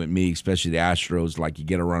a game with me, especially the Astros, like you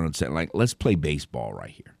get a run and say, like, let's play baseball right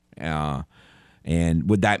here. And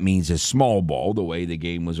what that means is small ball, the way the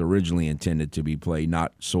game was originally intended to be played,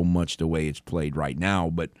 not so much the way it's played right now.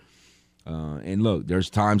 But and look, there's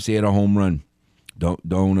times they hit a home run.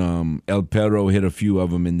 Don't El Perro hit a few of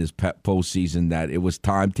them in this postseason that it was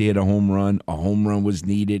time to hit a home run. A home run was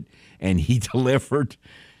needed, and he delivered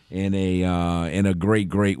in a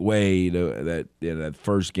great way. That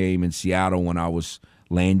first game in Seattle when I was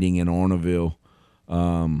landing in Orneville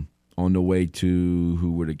on the way to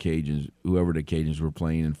whoever the Cajuns were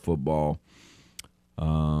playing in football.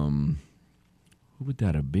 Who would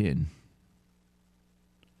that have been?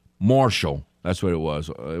 Marshall. That's what it was.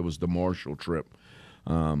 It was the Marshall trip.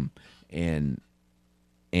 And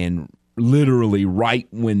literally right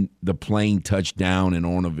when the plane touched down in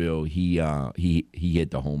Orneville, he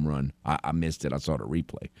hit the home run. I missed it. I saw the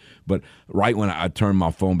replay. But right when I turned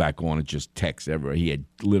my phone back on, it just text everywhere. He had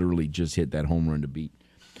literally just hit that home run to beat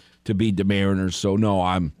the Mariners. So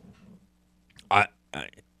no,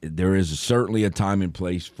 there is certainly a time and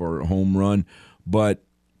place for a home run. But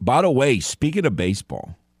by the way, speaking of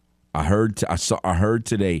baseball, I heard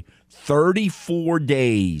today 34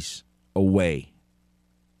 days away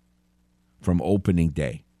from opening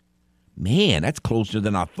day. Man, that's closer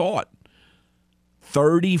than I thought.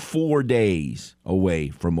 34 days away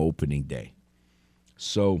from opening day.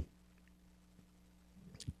 So,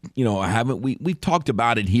 we've talked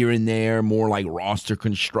about it here and there, more like roster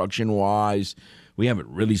construction wise. We haven't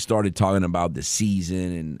really started talking about the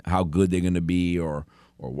season and how good they're going to be or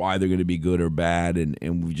why they're going to be good or bad,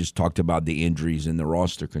 and we just talked about the injuries and the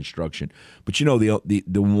roster construction. But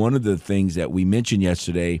the one of the things that we mentioned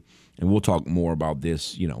yesterday, and we'll talk more about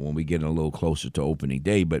this, when we get a little closer to opening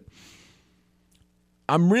day. But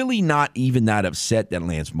I'm really not even that upset that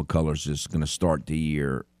Lance McCullers is going to start the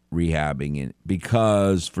year rehabbing, and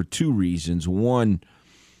because for 2 reasons. One,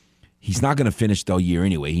 he's not going to finish the year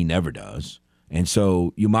anyway. He never does. And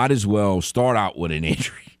so you might as well start out with an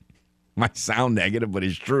injury. Might sound negative, but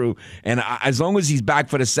it's true. And as long as he's back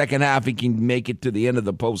for the second half, he can make it to the end of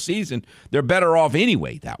the postseason. They're better off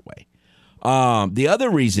anyway that way. The other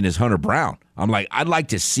reason is Hunter Brown. I'd like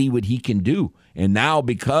to see what he can do. And now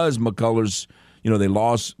because McCullers, they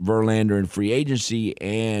lost Verlander in free agency,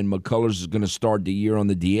 and McCullers is going to start the year on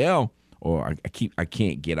the DL, or I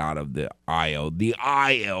can't get out of the IL. The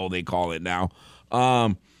IL, they call it now.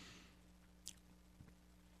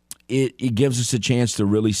 It gives us a chance to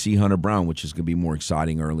really see Hunter Brown, which is going to be more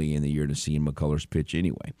exciting early in the year to see McCullers pitch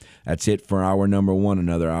anyway. That's it for hour number one.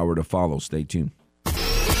 Another hour to follow. Stay tuned.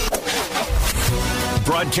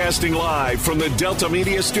 Broadcasting live from the Delta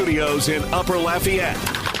Media Studios in Upper Lafayette.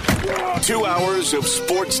 2 hours of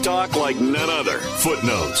sports talk like none other.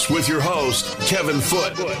 Footnotes with your host, Kevin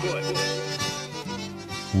Foote.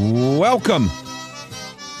 Welcome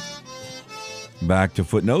back to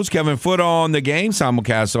Footnotes. Kevin Foote on the game.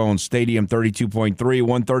 Simulcast on Stadium 32.3,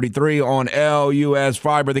 133 on LUS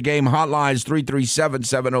Fiber. The game hotlines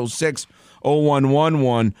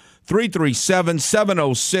 337-706-0111.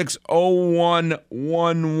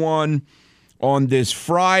 337-706-0111 on this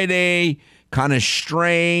Friday. Kind of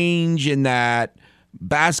strange in that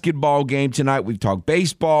basketball game tonight. We've talked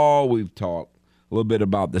baseball. We've talked a little bit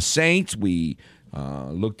about the Saints. We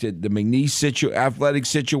looked at the McNeese athletic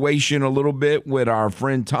situation a little bit with our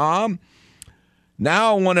friend Tom.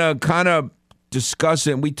 Now I want to kind of discuss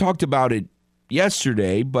it. We talked about it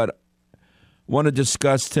yesterday, but want to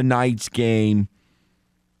discuss tonight's game.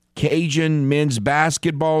 Cajun men's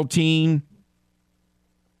basketball team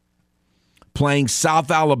playing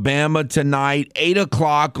South Alabama tonight, 8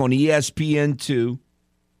 o'clock on ESPN2.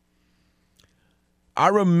 I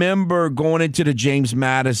remember going into the James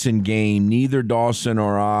Madison game, neither Dawson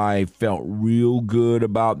or I felt real good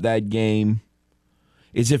about that game.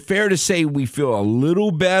 Is it fair to say we feel a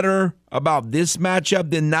little better about this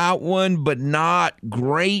matchup than that one, but not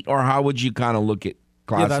great? Or how would you kind of look at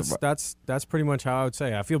classify? Yeah, that's pretty much how I would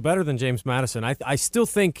say. I feel better than James Madison. I still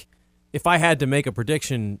think if I had to make a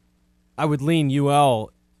prediction, I would lean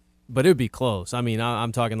UL, but it would be close. I mean,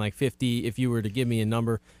 I'm talking like 50. If you were to give me a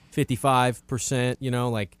number, 55%.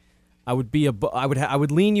 I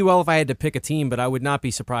would lean UL if I had to pick a team, but I would not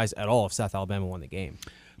be surprised at all if South Alabama won the game.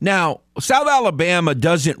 Now, South Alabama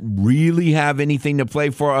doesn't really have anything to play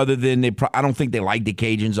for other than I don't think they like the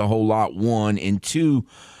Cajuns a whole lot. 1 and 2.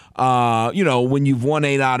 When you've won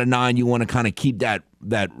 8 out of 9, you want to kind of keep that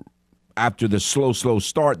after the slow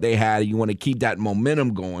start they had. You want to keep that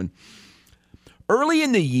momentum going. Early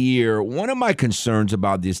in the year, one of my concerns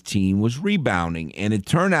about this team was rebounding, and it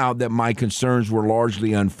turned out that my concerns were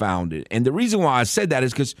largely unfounded. And the reason why I said that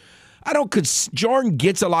is because Jordan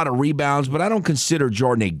gets a lot of rebounds, but I don't consider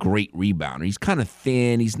Jordan a great rebounder. He's kind of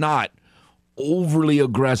thin. He's not overly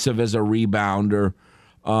aggressive as a rebounder.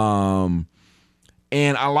 And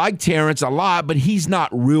I like Terrence a lot, but he's not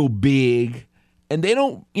real big. And they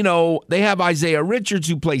don't, they have Isaiah Richards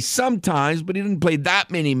who plays sometimes, but he didn't play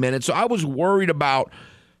that many minutes. So I was worried about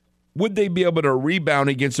would they be able to rebound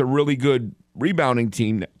against a really good rebounding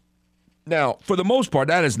team. Now, for the most part,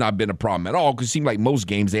 that has not been a problem at all because it seems like most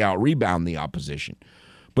games they out-rebound the opposition.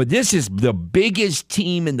 But this is the biggest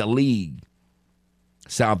team in the league,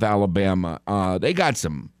 South Alabama. They got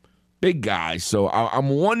some big guys. So I'm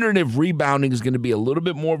wondering if rebounding is going to be a little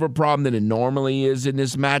bit more of a problem than it normally is in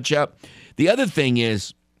this matchup. The other thing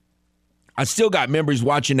is, I still got memories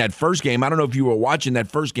watching that first game. I don't know if you were watching that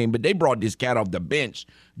first game, but they brought this cat off the bench,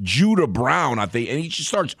 Judah Brown, I think, and he just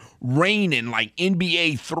starts raining like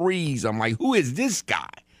NBA threes. I'm like, who is this guy?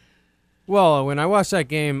 Well, when I watched that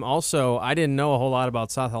game, also, I didn't know a whole lot about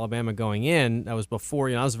South Alabama going in. That was before,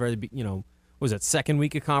 I was was it second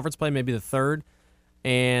week of conference play, maybe the third?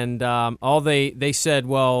 And they said,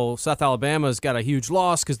 well, South Alabama's got a huge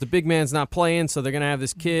loss because the big man's not playing, so they're going to have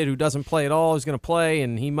this kid who doesn't play at all who's going to play,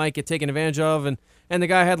 and he might get taken advantage of. And the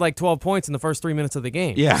guy had like 12 points in the first 3 minutes of the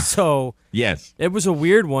game. Yeah. So yes, it was a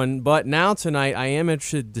weird one. But now tonight I am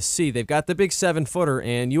interested to see. They've got the big 7-footer,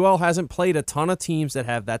 and UL hasn't played a ton of teams that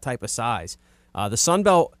have that type of size. The Sun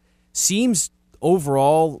Belt seems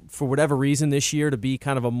overall, for whatever reason this year, to be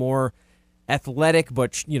kind of a more athletic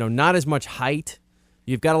but not as much height.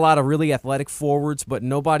 You've got a lot of really athletic forwards, but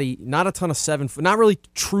not a ton of 7-foot, not really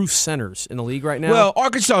true centers in the league right now. Well,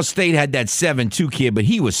 Arkansas State had that 7'2" kid, but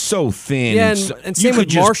he was so thin. Yeah, and same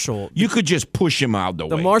with Marshall. You could just push him out the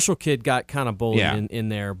way. The Marshall kid got kind of bullied in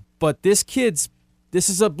there, but this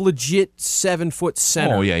is a legit 7-foot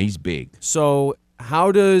center. Oh, yeah, he's big. So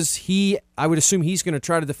how does I would assume he's going to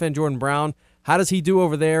try to defend Jordan Brown. How does he do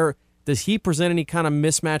over there? Does he present any kind of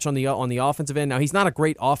mismatch on the offensive end? Now, he's not a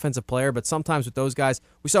great offensive player, but sometimes with those guys,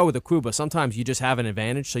 we saw with Akuba, sometimes you just have an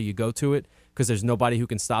advantage, so you go to it because there's nobody who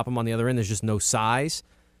can stop him on the other end. There's just no size.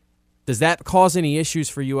 Does that cause any issues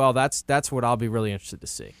for UL? That's what I'll be really interested to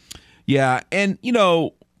see. Yeah, and,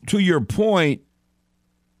 to your point,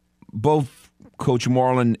 both Coach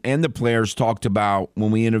Marlin and the players talked about when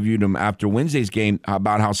we interviewed him after Wednesday's game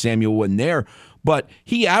about how Samuel wasn't there. But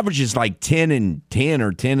he averages like 10 and 10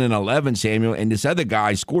 or 10 and 11, Samuel, and this other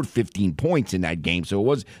guy scored 15 points in that game.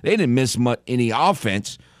 So they didn't miss any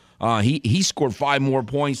offense. He scored 5 more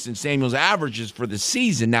points than Samuel's averages for the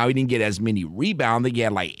season. Now, he didn't get as many rebounds. I think he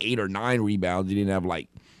had like 8 or 9 rebounds. He didn't have like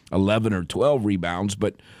 11 or 12 rebounds.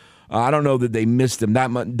 But I don't know that they missed him that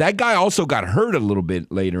much. That guy also got hurt a little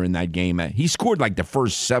bit later in that game. He scored like the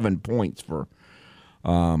first 7 points for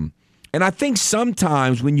and I think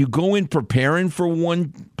sometimes when you go in preparing for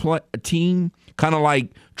a team, kind of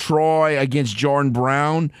like Troy against Jordan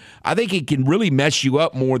Brown, I think it can really mess you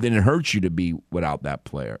up more than it hurts you to be without that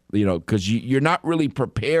player, because you're not really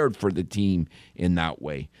prepared for the team in that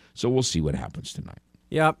way. So we'll see what happens tonight.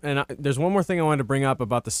 Yeah, and there's one more thing I wanted to bring up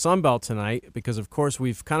about the Sun Belt tonight, because, of course,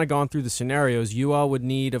 we've kind of gone through the scenarios. UL would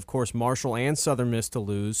need, of course, Marshall and Southern Miss to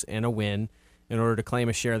lose and a win in order to claim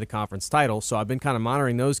a share of the conference title. So I've been kind of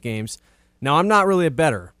monitoring those games. Now, I'm not really a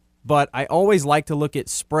bettor, but I always like to look at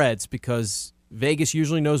spreads because Vegas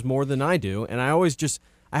usually knows more than I do, and I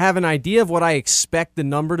have an idea of what I expect the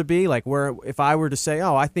number to be, like where if I were to say,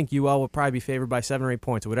 I think UL would probably be favored by 7 or 8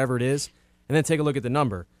 points or whatever it is, and then take a look at the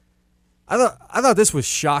number. I thought this was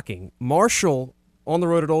shocking. Marshall on the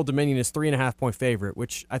road at Old Dominion is 3.5-point favorite,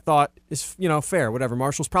 which I thought is fair. Whatever.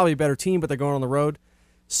 Marshall's probably a better team, but they're going on the road.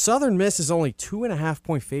 Southern Miss is only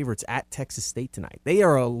 2.5-point favorites at Texas State tonight. They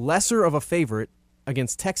are a lesser of a favorite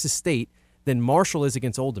against Texas State than Marshall is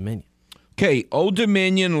against Old Dominion. Okay, Old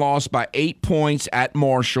Dominion lost by 8 points at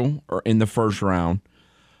Marshall in the first round.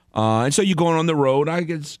 And so you're going on the road. I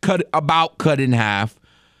guess cut in half.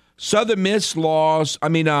 Southern Miss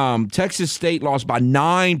Texas State lost by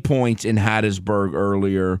 9 points in Hattiesburg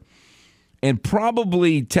earlier. And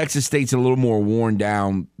probably Texas State's a little more worn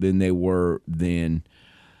down than they were then.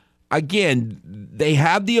 Again, they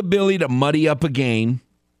have the ability to muddy up a game.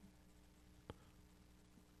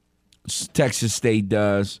 Texas State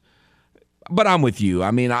does. But I'm with you.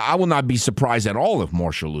 I will not be surprised at all if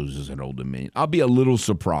Marshall loses at Old Dominion. I'll be a little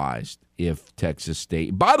surprised if Texas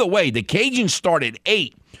State. By the way, the Cajuns start at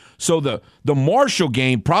 8. So the Marshall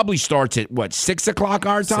game probably starts at, 6 o'clock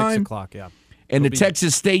our time? 6 o'clock, yeah. And the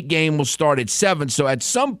Texas State game will start at 7. So at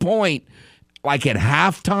some point, like at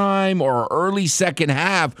halftime or early second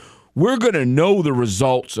half, we're going to know the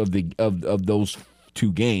results of those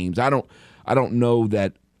 2 games. I don't know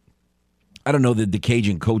that the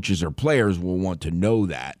Cajun coaches or players will want to know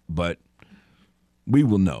that, but we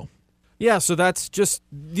will know. Yeah, so that's just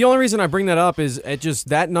the only reason I bring that up is at just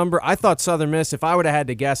that number. I thought Southern Miss, if I would have had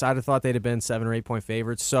to guess, I'd have thought they'd have been 7 or 8 point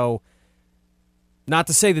favorites. So not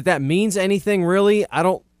to say that means anything really. I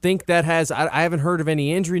don't think that I haven't heard of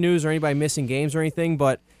any injury news or anybody missing games or anything,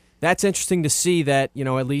 but that's interesting to see that,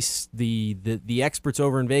 at least the experts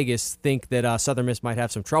over in Vegas think that Southern Miss might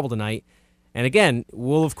have some trouble tonight. And again,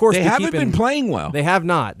 we'll of course they haven't been playing well. They have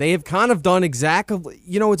not. They have kind of done exactly.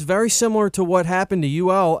 It's very similar to what happened to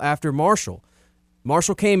UL after Marshall.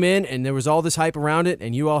 Marshall came in and there was all this hype around it,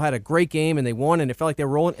 and UL had a great game and they won and it felt like they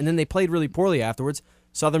were rolling. And then they played really poorly afterwards.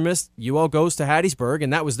 Southern Miss, UL goes to Hattiesburg,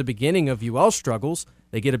 and that was the beginning of UL's struggles.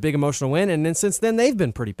 They get a big emotional win, and then since then they've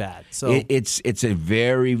been pretty bad. So it's a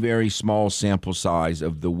very, very small sample size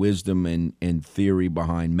of the wisdom and theory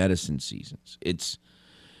behind medicine seasons. It's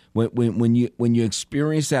when you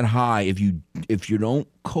experience that high, if you don't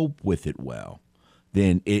cope with it well,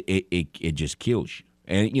 then it just kills you.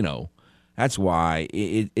 And that's why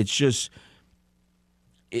it's just.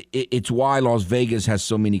 It's why Las Vegas has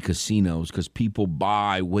so many casinos, because people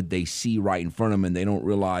buy what they see right in front of them and they don't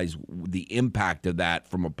realize the impact of that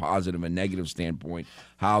from a positive and negative standpoint,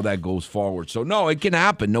 how that goes forward. So, no, it can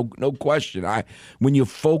happen, no question. When you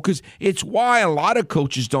focus, it's why a lot of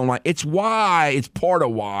coaches don't like – it's part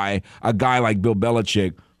of why a guy like Bill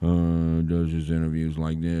Belichick does his interviews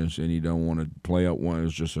like this and he don't want to play up one.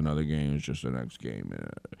 It's just another game. It's just the next game.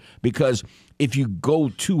 Because if you go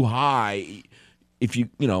too high –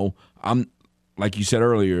 I'm like you said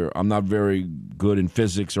earlier, I'm not very good in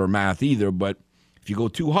physics or math either, but if you go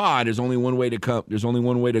too high, there's only one way to come. There's only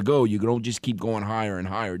one way to go. You don't just keep going higher and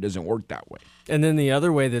higher. It doesn't work that way. And then the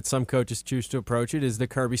other way that some coaches choose to approach it is the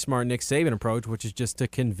Kirby Smart, Nick Saban approach, which is just to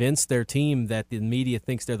convince their team that the media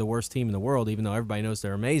thinks they're the worst team in the world, even though everybody knows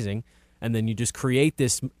they're amazing. And then you just create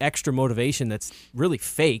this extra motivation that's really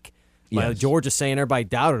fake. by Georgia saying everybody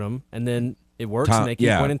doubted him, and then it works and they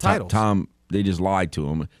keep winning titles. Tom, they just lied to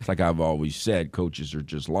him. It's like I've always said, coaches are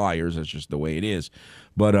just liars. That's just the way it is.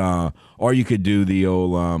 But or you could do the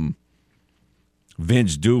old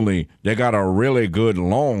Vince Dooley. They got a really good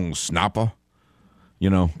long snapper.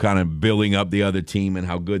 Kind of building up the other team and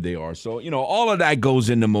how good they are. So, all of that goes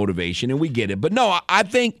into motivation, and we get it. But no, I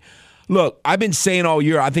think, look, I've been saying all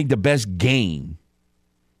year, I think the best game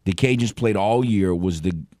the Cajuns played all year was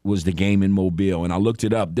the game in Mobile. And I looked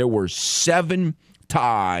it up. There were 7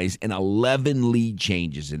 ties and 11 lead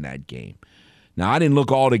changes in that game. Now, I didn't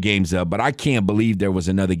look all the games up, but I can't believe there was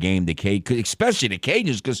another game, especially the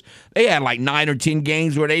Cajuns, because they had like 9 or 10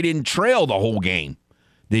 games where they didn't trail the whole game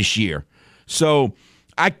this year. So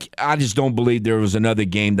I just don't believe there was another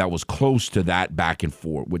game that was close to that back and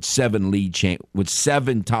forth with 7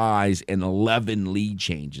 ties and 11 lead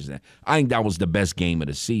changes. I think that was the best game of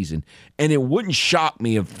the season, and it wouldn't shock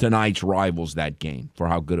me if tonight's rivals that game for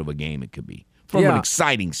how good of a game it could be from an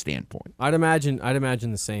exciting standpoint. I'd imagine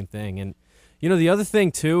the same thing, and the other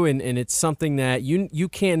thing too, and it's something that you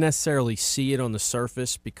can't necessarily see it on the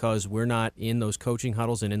surface because we're not in those coaching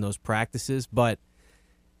huddles and in those practices, but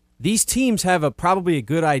these teams have probably a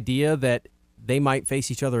good idea that they might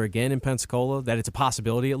face each other again in Pensacola, that it's a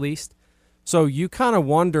possibility at least. So you kind of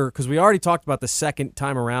wonder, because we already talked about the second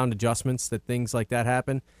time around adjustments, that things like that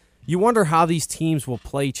happen. You wonder how these teams will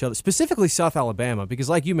play each other, specifically South Alabama, because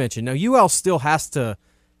like you mentioned, now UL still has the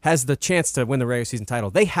chance to win the regular season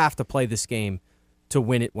title. They have to play this game to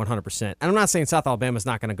win it 100%. And I'm not saying South Alabama's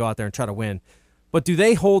not going to go out there and try to win, but do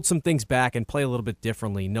they hold some things back and play a little bit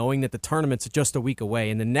differently, knowing that the tournament's just a week away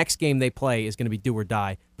and the next game they play is going to be do or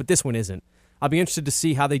die, but this one isn't? I'll be interested to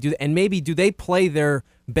see how they do that. And maybe do they play their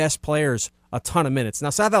best players a ton of minutes? Now,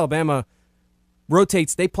 South Alabama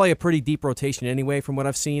rotates. They play a pretty deep rotation anyway from what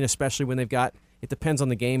I've seen, especially when they've got – it depends on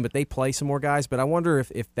the game, but they play some more guys. But I wonder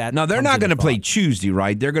if that – No, they're not going to play Tuesday,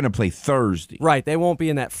 right? They're going to play Thursday. Right. They won't be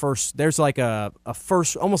in that first – there's like a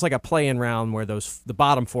first – almost like a play-in round where the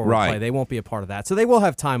bottom 4 will play. They won't be a part of that. So they will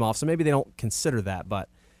have time off, so maybe they don't consider that. But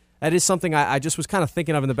that is something I just was kind of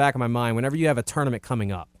thinking of in the back of my mind whenever you have a tournament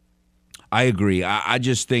coming up. I agree. I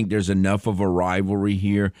just think there's enough of a rivalry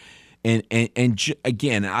here. And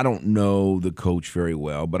again, I don't know the coach very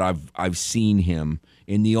well, but I've seen him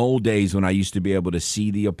in the old days when I used to be able to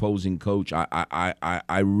see the opposing coach.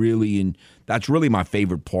 I really, and that's really my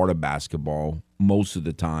favorite part of basketball most of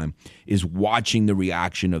the time, is watching the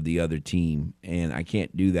reaction of the other team. And I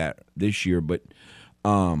can't do that this year, but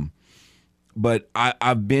I've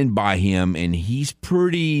been by him, and he's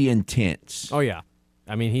pretty intense. Oh yeah,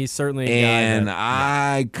 I mean he's certainly a guy and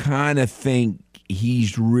I kind of think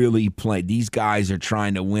he's really playing. These guys are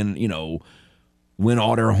trying to win, win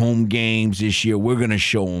all their home games this year. We're going to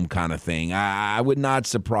show them kind of thing. I would not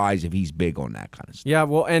surprise if he's big on that kind of stuff. Yeah,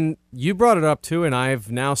 well, and you brought it up too, and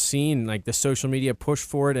I've now seen like the social media push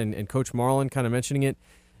for it, and Coach Marlin kind of mentioning it.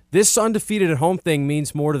 This undefeated at home thing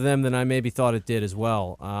means more to them than I maybe thought it did as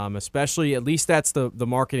well. Especially, at least that's the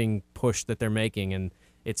marketing push that they're making, and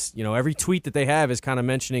it's every tweet that they have is kind of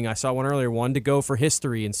mentioning. I saw one earlier, one to go for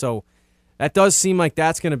history, and so. That does seem like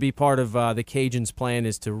that's going to be part of the Cajuns' plan,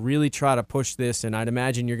 is to really try to push this, and I'd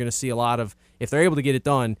imagine you're going to see a lot of, if they're able to get it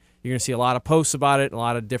done, you're going to see a lot of posts about it and a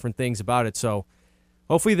lot of different things about it. So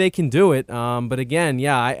hopefully they can do it. But again,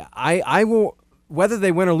 yeah, I will, whether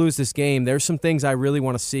they win or lose this game, there's some things I really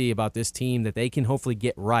want to see about this team that they can hopefully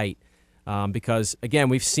get right. Because, again,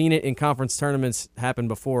 we've seen it in conference tournaments happen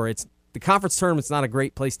before. The conference tournament's not a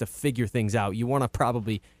great place to figure things out. You want to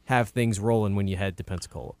probably have things rolling when you head to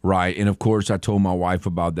Pensacola. Right, and of course I told my wife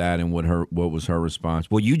about that, and what was her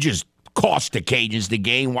response? Well, you just cost the Cajuns the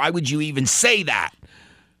game. Why would you even say that?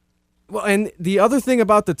 Well, and the other thing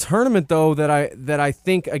about the tournament, though, that I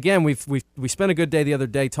think, again, we spent a good day the other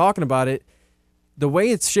day talking about it. The way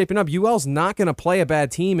it's shaping up, UL's not going to play a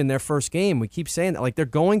bad team in their first game. We keep saying that. Like, they're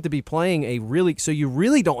going to be playing so you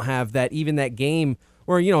really don't have that game.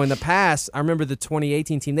 Or, in the past, I remember the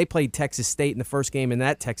 2018 team, they played Texas State in the first game, and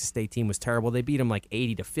that Texas State team was terrible. They beat them like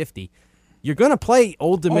 80-50. You're going to play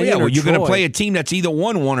Old Dominion or you're going to play a team that's either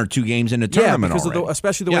won 1 or 2 games in the tournament because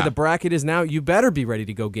especially the way the bracket is now, you better be ready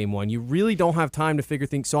to go game 1. You really don't have time to figure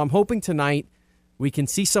things. So I'm hoping tonight we can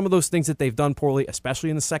see some of those things that they've done poorly, especially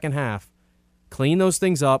in the second half, clean those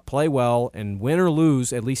things up, play well, and win or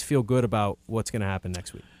lose, at least feel good about what's going to happen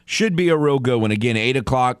next week. Should be a real good one. Again, 8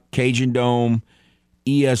 o'clock, Cajun Dome.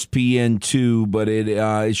 ESPN2, but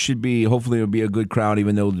it should be, hopefully it'll be a good crowd,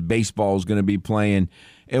 even though the baseball is going to be playing.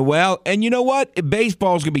 And you know what?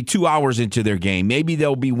 Baseball's going to be 2 hours into their game. Maybe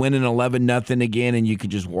they'll be winning 11-0 again, and you can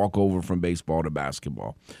just walk over from baseball to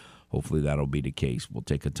basketball. hopefully that'll be the case. We'll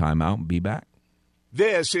take a timeout and be back.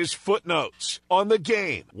 This is Footnotes on the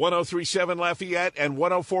Game. 103.7 Lafayette and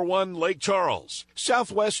 104.1 Lake Charles,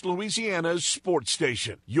 Southwest Louisiana's sports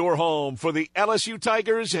station. Your home for the LSU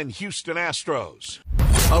Tigers and Houston Astros.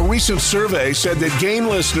 A recent survey said that Game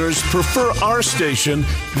listeners prefer our station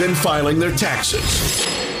than filing their taxes.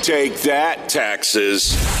 Take that,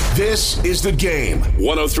 taxes. This is the Game.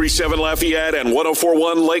 103.7 Lafayette and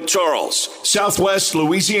 104.1 Lake Charles, Southwest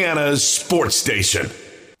Louisiana's sports station.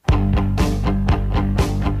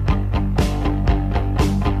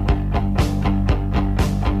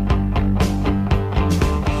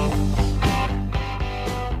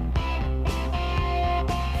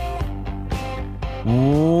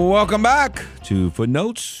 Welcome back to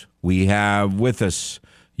Footnotes. We have with us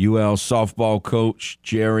UL softball coach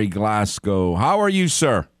Jerry Glasgow. How are you,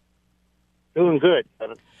 sir? Doing good.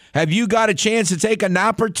 Have you got a chance to take a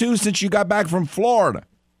nap or two since you got back from Florida?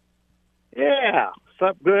 Yeah,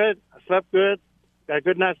 slept good. Got a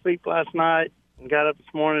good night's sleep last night and got up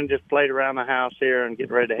this morning, just played around the house here and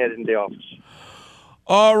getting ready to head into the office.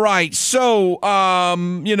 All right. So,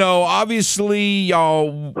 obviously,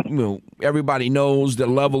 y'all, everybody knows the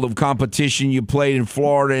level of competition you played in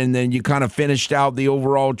Florida, and then you kind of finished out the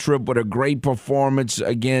overall trip with a great performance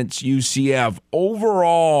against UCF.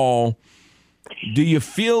 Overall, do you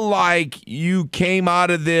feel like you came out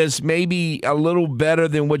of this maybe a little better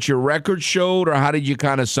than what your record showed, or how did you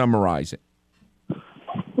kind of summarize it?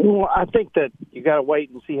 Well, I think that you got to wait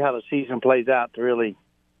and see how the season plays out to really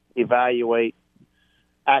evaluate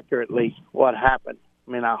accurately what happened.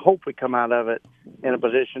 I mean, I hope we come out of it in a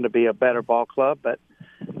position to be a better ball club, but,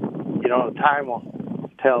 time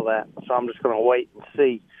will tell that. So I'm just going to wait and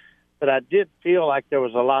see. But I did feel like there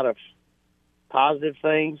was a lot of positive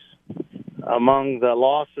things among the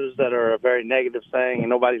losses that are a very negative thing, and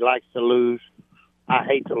nobody likes to lose. I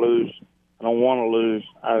hate to lose. I don't want to lose.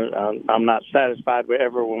 I'm not satisfied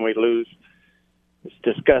when we lose. It's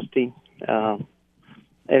disgusting.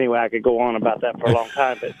 Anyway, I could go on about that for a long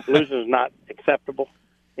time, but losing is not acceptable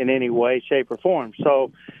in any way, shape, or form.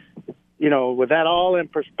 So, with that all in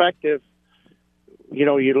perspective,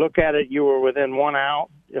 you look at it, you were within 1 out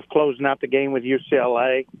of closing out the game with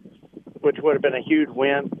UCLA, which would have been a huge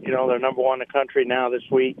win. They're number one in the country now this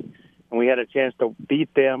week, and we had a chance to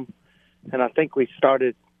beat them. And I think we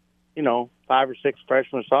started, 5 or 6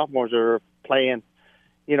 freshmen and sophomores that are playing,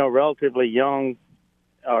 relatively young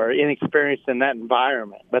or inexperienced in that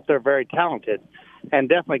environment, but they're very talented and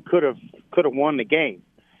definitely could have won the game.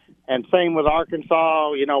 And same with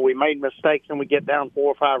Arkansas, we made mistakes and we get down 4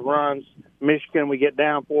 or 5 runs. Michigan, we get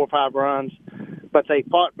down 4 or 5 runs, but they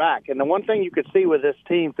fought back. And the one thing you could see with this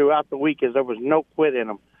team throughout the week is there was no quit in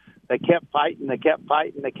them. They kept fighting, and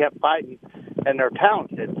they're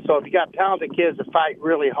talented. So if you got talented kids that fight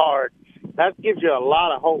really hard, that gives you a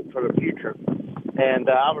lot of hope for the future. And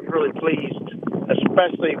I was really pleased,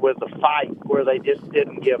 especially with the fight where they just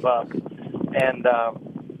didn't give up. And,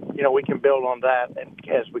 we can build on that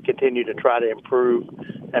as we continue to try to improve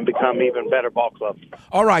and become even better ball clubs.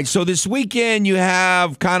 All right, so this weekend you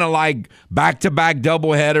have kind of like back-to-back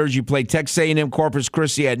doubleheaders. You play Texas A&M Corpus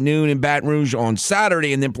Christi at noon in Baton Rouge on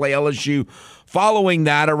Saturday, and then play LSU following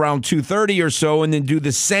that around 2:30 or so, and then do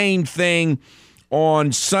the same thing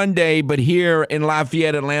on Sunday, but here in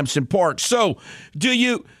Lafayette at Lamson Park. So do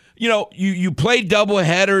you play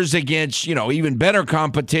doubleheaders against, even better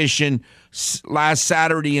competition last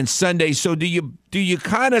Saturday and Sunday. So do you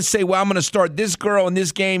kind of say, well, I'm going to start this girl in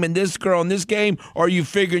this game and this girl in this game, or are you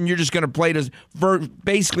figuring you're just going to play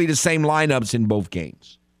basically the same lineups in both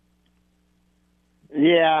games?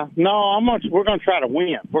 Yeah, no, we're going to try to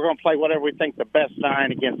win. We're going to play whatever we think the best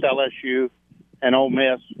 9 against LSU and Ole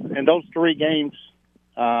Miss. And those 3 games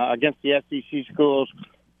against the SEC schools,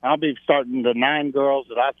 I'll be starting the 9 girls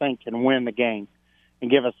that I think can win the game and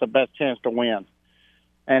give us the best chance to win.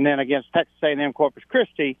 And then against Texas A&M Corpus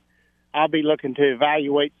Christi, I'll be looking to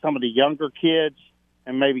evaluate some of the younger kids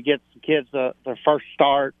and maybe get some kids their first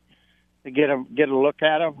start to get a look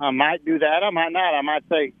at them. I might do that. I might not. I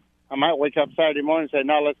might wake up Saturday morning and say,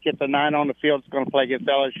 no, let's get the 9 on the field. It's going to play against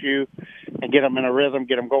LSU and get them in a rhythm,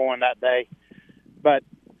 get them going that day. But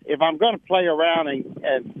if I'm going to play around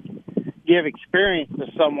and give experience to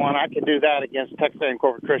someone, I can do that against Texas A&M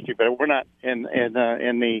Corpus Christi. But we're not in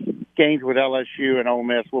the games with LSU and Ole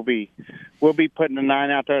Miss. We'll be putting the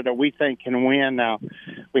 9 out there that we think can win. Now,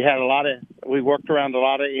 we worked around a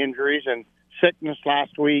lot of injuries and sickness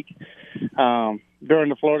last week. During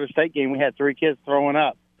the Florida State game, we had 3 kids throwing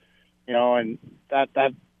up. And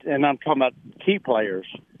and I'm talking about key players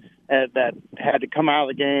that had to come out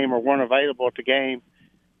of the game or weren't available at the game.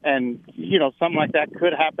 And, something like that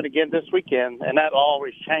could happen again this weekend, and that'll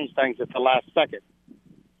always change things at the last second.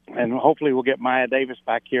 And hopefully we'll get Maya Davis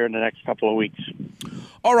back here in the next couple of weeks.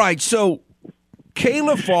 All right, so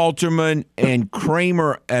Kayla Falterman and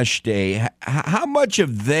Kramer Este, how much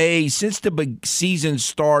have they, since the season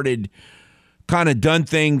started, kind of done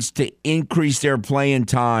things to increase their playing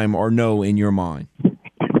time or no in your mind?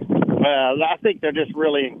 Well, I think they're just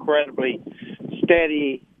really incredibly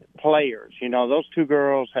steady players. Those two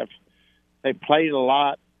girls they played a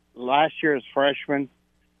lot last year as freshmen.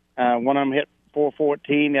 One of them hit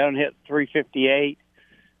 414, the other one hit 358.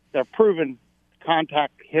 They're proven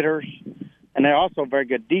contact hitters, and they're also very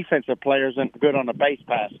good defensive players and good on the base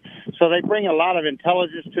pass. So they bring a lot of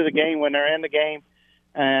intelligence to the game when they're in the game,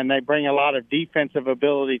 and they bring a lot of defensive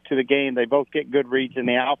ability to the game. They both get good reads in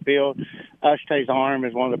the outfield. Este's arm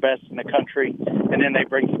is one of the best in the country, and then they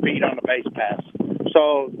bring speed on the base pass.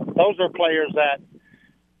 So those are players that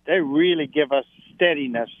they really give us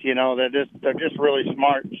steadiness. They're just really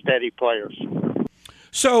smart, steady players.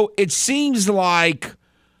 So it seems like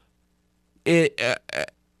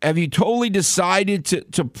have you totally decided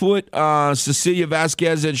to put Cecilia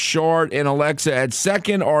Vasquez at short and Alexa at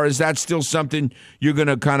second, or is that still something you're going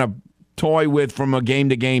to kind of toy with from a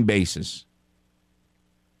game-to-game basis?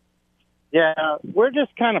 Yeah, we're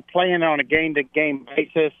just kind of playing on a game-to-game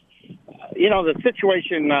basis. The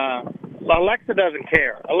situation, Alexa doesn't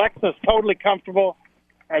care. Alexa's totally comfortable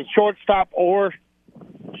at shortstop or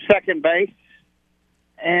second base.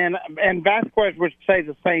 And Vasquez would say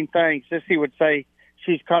the same thing. Sissy would say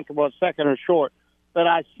she's comfortable at second or short. But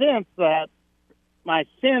my sense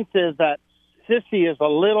is that Sissy is a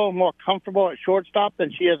little more comfortable at shortstop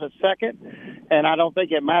than she is at second. And I don't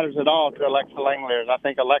think it matters at all to Alexa Langeliers. I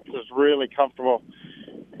think Alexa's really comfortable.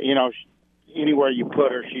 Anywhere you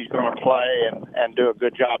put her, she's going to play and do a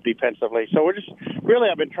good job defensively. So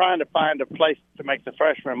I've been trying to find a place to make the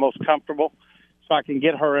freshman most comfortable so I can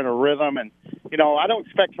get her in a rhythm. And, I don't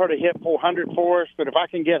expect her to hit 400 for us, but if I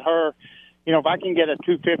can get her, if I can get a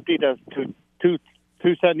 250 to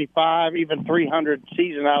 275, even 300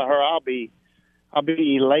 season out of her, I'll be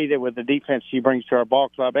elated with the defense she brings to our ball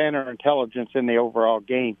club and her intelligence in the overall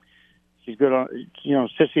game. She's good on,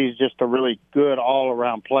 Sissy's just a really good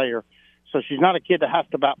all-around player. So she's not a kid that has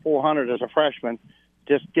to bat 400 as a freshman.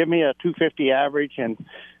 Just give me a 250 average, and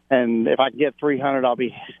if I can get 300, I'll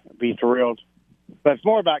be thrilled. But it's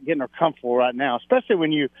more about getting her comfortable right now, especially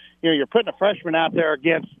when you're putting a freshman out there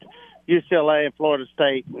against UCLA and Florida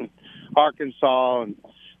State and Arkansas and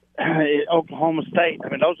Oklahoma State. I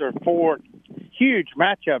mean, those are four huge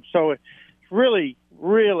matchups. So it's really,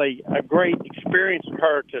 really a great experience for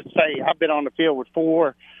her to say, I've been on the field with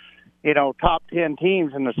four, top 10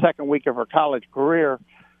 teams in the second week of her college career.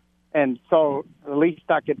 And so the least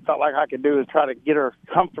I felt like I could do is try to get her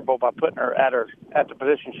comfortable by putting her at the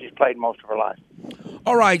position she's played most of her life.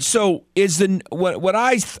 All right, so is I'm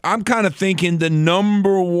kind of thinking the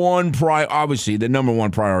number one obviously the number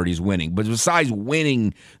one priority is winning, but besides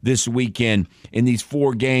winning this weekend in these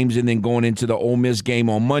four games and then going into the Ole Miss game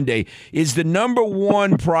on Monday, is the number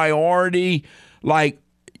one priority like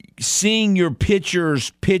seeing your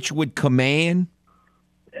pitchers pitch with command?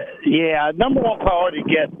 Yeah, number one priority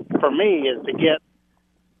for me is to get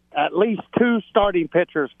at least two starting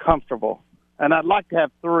pitchers comfortable. And I'd like to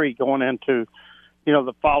have three going into,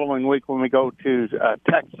 the following week when we go to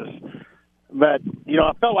Texas. But,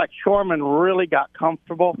 I felt like Shorman really got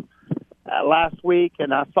comfortable last week,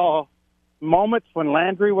 and I saw moments when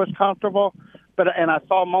Landry was comfortable, and I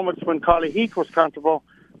saw moments when Carly Heath was comfortable,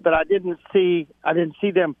 but I didn't see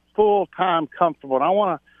them full-time comfortable.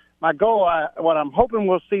 And my goal, what I'm hoping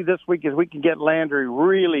we'll see this week is we can get Landry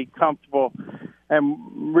really comfortable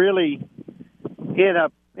and really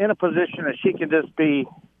in a position that she can just be,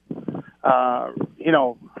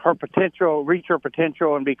 her potential, reach her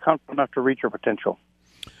potential, and be comfortable enough to reach her potential.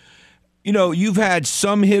 You've had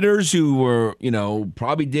some hitters who were,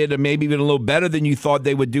 probably did maybe even a little better than you thought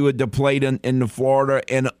they would do at the plate in the Florida,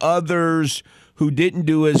 and others who didn't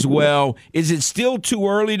do as well. Is it still too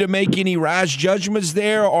early to make any rash judgments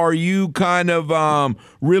there, or are you kind of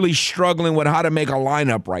really struggling with how to make a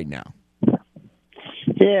lineup right now?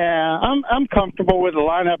 Yeah, I'm comfortable with the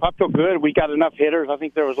lineup. I feel good. We got enough hitters. I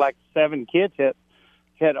think there was like 7 kids hit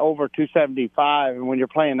over 275, and when you're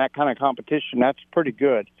playing that kind of competition, that's pretty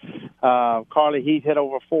good. Carly Heath hit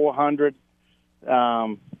over 400.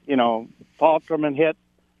 Falterman hit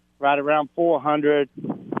right around 400.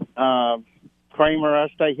 Kramer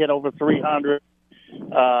Este hit over 300.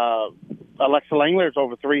 Alexa Langeliers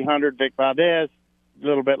over 300. Vic Valdez, a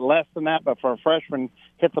little bit less than that, but for a freshman,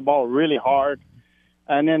 hit the ball really hard.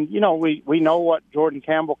 And then, we know what Jordan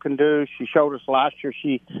Campbell can do. She showed us last year.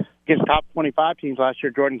 She against top 25 teams last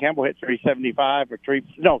year. Jordan Campbell hit 375 or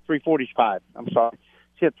 345. I'm sorry.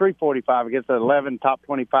 She hit 345 against 11 top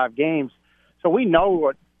 25 games. So we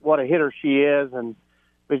know what a hitter she is, and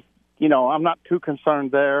I'm not too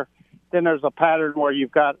concerned there. Then there's a pattern where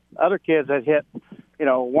you've got other kids that hit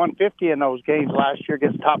 150 in those games last year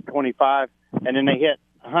against top 25, and then they hit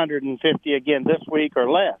 150 again this week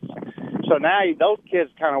or less. So now those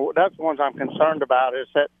kids that's the ones I'm concerned about is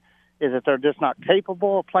that they're just not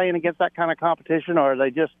capable of playing against that kind of competition, or are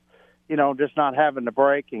they just not having the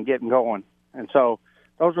break and getting going. And so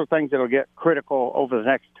those are things that will get critical over the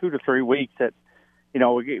next 2 to 3 weeks that,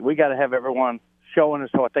 we got to have everyone showing us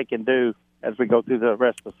what they can do as we go through the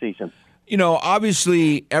rest of the season.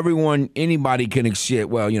 Obviously, anybody can accept,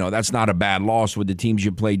 that's not a bad loss with the teams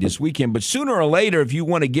you played this weekend. But sooner or later, if you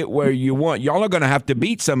want to get where you want, y'all are going to have to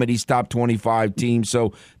beat some of these top 25 teams.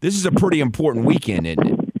 So this is a pretty important weekend, isn't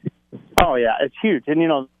it? Oh, yeah, it's huge. And,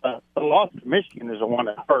 the loss to Michigan is the one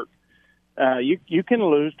that hurt. You can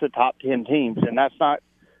lose to top 10 teams, and that's not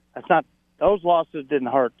those losses didn't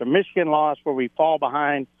hurt. The Michigan loss where we fall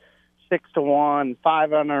behind 6-1,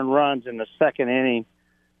 5 unearned runs in the second inning,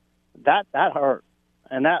 that hurt.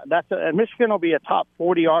 And and Michigan will be a top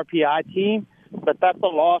 40 RPI team, but that's a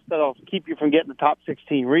loss that'll keep you from getting the top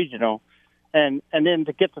 16 regional. And then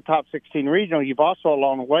to get the top 16 regional, you've also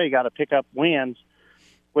along the way got to pick up wins,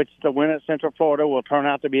 which the win at Central Florida will turn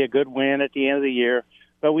out to be a good win at the end of the year.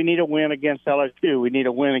 But we need a win against LSU. We need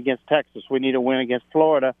a win against Texas. We need a win against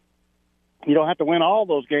Florida. You don't have to win all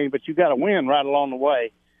those games, but you got to win right along the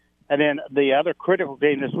way. And then the other critical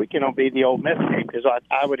game this weekend will be the Ole Miss game, because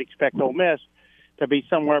I would expect Ole Miss to be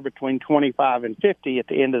somewhere between 25 and 50 at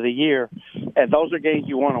the end of the year. And those are games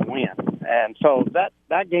you want to win. And so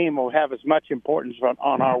that game will have as much importance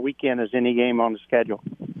on our weekend as any game on the schedule.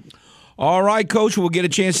 All right, Coach, we'll get a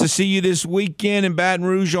chance to see you this weekend in Baton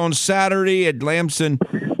Rouge on Saturday, at Lamson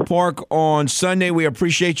Park on Sunday. We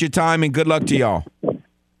appreciate your time, and good luck to y'all. All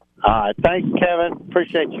right. Thanks, Kevin.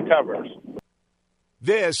 Appreciate you covering us.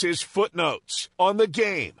 This is Footnotes on the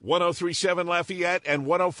Game. 103.7 Lafayette and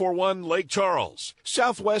 104.1 Lake Charles,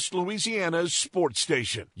 Southwest Louisiana's sports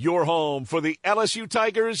station. Your home for the LSU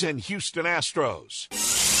Tigers and Houston Astros.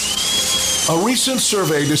 A recent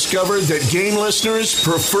survey discovered that Game listeners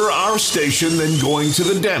prefer our station than going to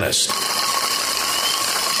the dentist.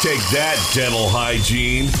 Take that, dental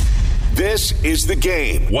hygiene. This is The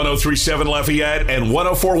Game. 103.7 Lafayette and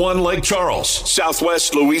 104.1 Lake Charles,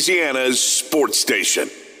 Southwest Louisiana's sports station.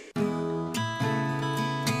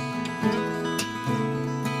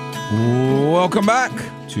 Welcome back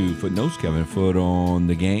to Footnotes. Kevin Foote on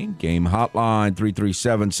The Game. Game hotline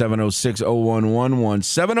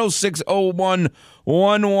 337-706-0111.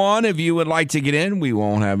 706-0111. If you would like to get in, we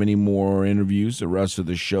won't have any more interviews the rest of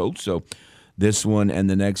the show. So this one and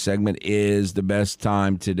the next segment is the best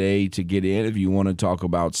time today to get in. If you want to talk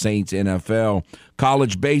about Saints, NFL,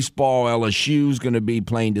 college baseball, LSU is going to be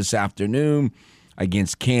playing this afternoon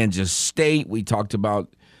against Kansas State. We talked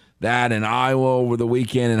about that in Iowa over the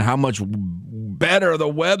weekend and how much better the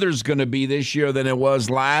weather's going to be this year than it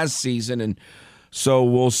was last season. And so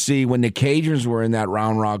we'll see when the Cajuns were in that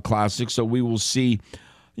Round Rock Classic. So we will see,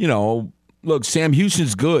 look, Sam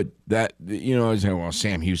Houston's good. That,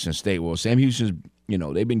 Sam Houston State. Well, Sam Houston's,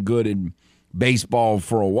 they've been good in baseball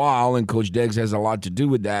for a while, and Coach Deggs has a lot to do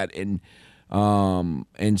with that. And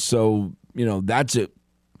so, that's it.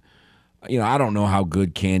 I don't know how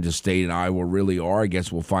good Kansas State and Iowa really are. I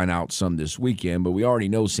guess we'll find out some this weekend, but we already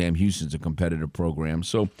know Sam Houston's a competitive program.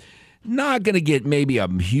 So not going to get maybe a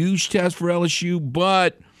huge test for LSU,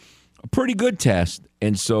 but a pretty good test.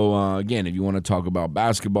 And so, again, if you want to talk about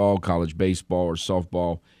basketball, college baseball, or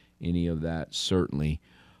softball, any of that, certainly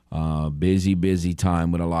busy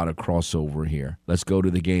time with a lot of crossover here. Let's go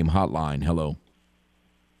to the Game hotline. Hello.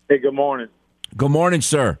 Hey, good morning. Good morning,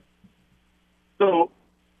 sir. So,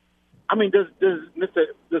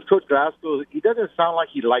 does Coach Glasgow, he doesn't sound like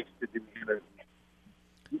he likes to do interviews.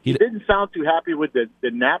 He didn't sound too happy with the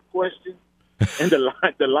nap question and the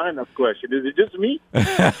lineup question. Is it just me?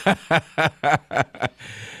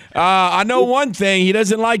 I know one thing. He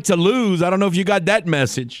doesn't like to lose. I don't know if you got that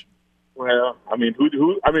message. Well,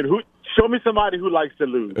 who? Show me somebody who likes to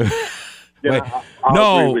lose.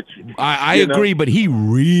 I'll agree with you. I agree, but he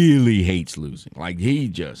really hates losing. Like, he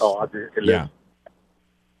just. Oh, I do. Yeah.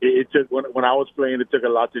 It took when I was playing. It took a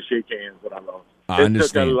lot to shake hands when I lost. I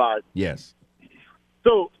understand. Took a lot. Yes.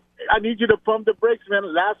 So I need you to pump the brakes,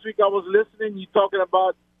 man. Last week I was listening. You talking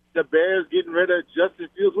about the Bears getting rid of Justin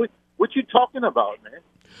Fields. What you talking about, man?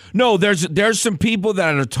 No, there's some people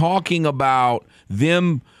that are talking about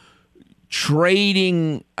them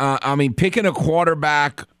trading. Picking a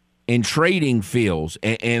quarterback and trading Fields.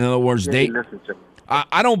 In other words,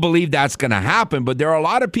 I don't believe that's going to happen, but there are a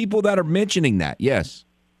lot of people that are mentioning that. Yes.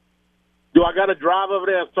 Do I got to drive over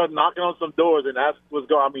there and start knocking on some doors and ask what's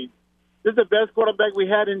going on? I mean, this is the best quarterback we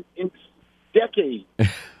had in decades.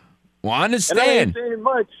 Well, I understand. And I ain't saying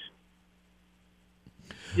much.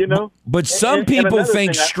 You know? But some people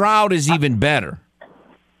think Stroud is even better.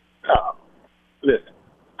 Listen,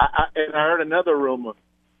 I heard another rumor.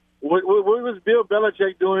 What was Bill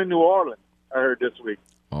Belichick doing in New Orleans? I heard this week.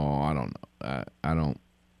 Oh, I don't know. I don't.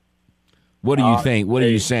 What do you think? What are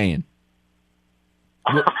you saying?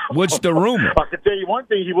 What's the rumor? I can tell you one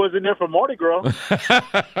thing. He wasn't there for Mardi Gras.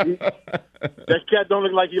 That cat don't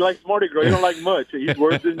look like he likes Mardi Gras. He don't like much. He's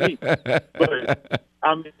worse than me. But,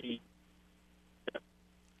 I mean,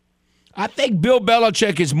 I think Bill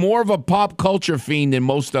Belichick is more of a pop culture fiend than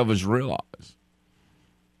most of us realize.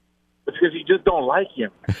 It's because you just don't like him.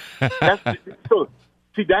 That's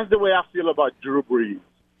the way I feel about Drew Brees.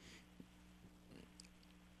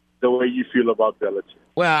 The way you feel about Belichick.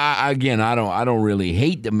 Well, I don't really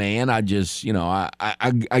hate the man. I just,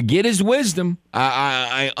 I get his wisdom.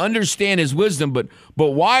 I understand his wisdom, but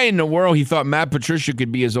why in the world he thought Matt Patricia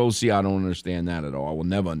could be his OC? I don't understand that at all. I will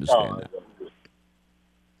never understand that.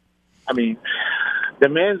 I mean, the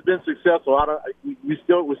man's been successful. We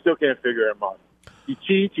still can't figure him out. He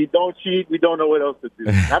cheats. He don't cheat. We don't know what else to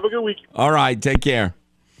do. Have a good week. All right, take care.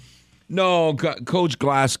 No, Coach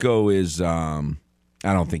Glasgow is.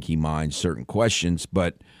 I don't think he minds certain questions,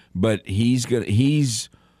 but he's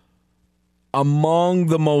among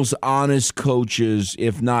the most honest coaches,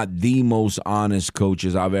 if not the most honest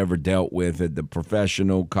coaches I've ever dealt with at the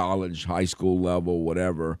professional, college, high school level,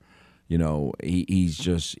 whatever. He's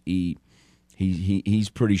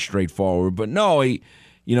pretty straightforward. But no, I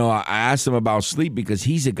asked him about sleep because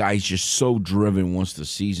he's a guy who's just so driven once the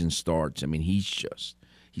season starts. I mean, he's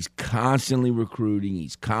constantly recruiting.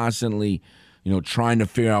 He's constantly trying to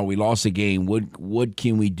figure out, we lost a game. What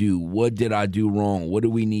can we do? What did I do wrong? What do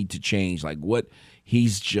we need to change?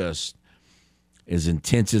 He's just as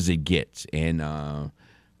intense as it gets. And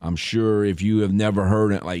I'm sure if you have never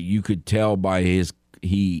heard it, you could tell by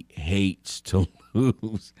he hates to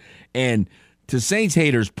lose. And to Saints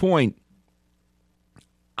haters' point,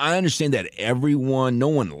 I understand that no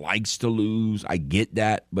one likes to lose. I get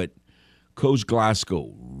that. But Coach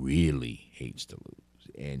Glasgow really hates to lose.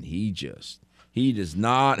 And he does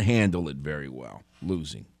not handle it very well,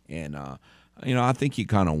 losing. And, I think you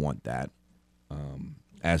kind of want that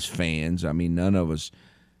as fans. I mean, none of us,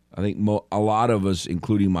 I think a lot of us,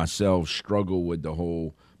 including myself, struggle with the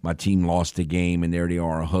whole, my team lost the game and there they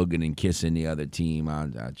are hugging and kissing the other team.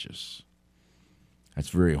 That's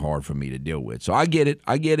very hard for me to deal with. So I get it.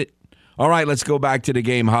 All right, let's go back to the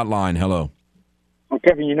game hotline. Hello. Well,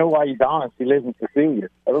 Kevin, you know why he's honest. He lives in Cecilia.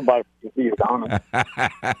 Everybody can see he's honest.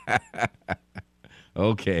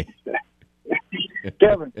 Okay.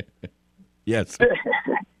 Kevin. Yes.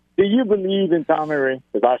 Do you believe in Tommy Ray?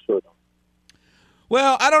 Because I sure don't.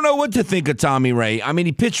 Well, I don't know what to think of Tommy Ray. I mean,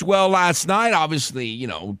 he pitched well last night. Obviously,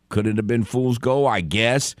 could it have been fool's goal? I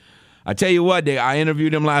guess. I tell you what, I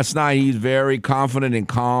interviewed him last night. He's very confident and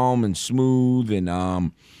calm and smooth, and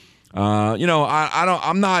I'm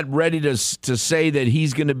not ready to say that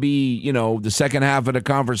he's going to be, the second half of the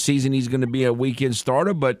conference season he's going to be a weekend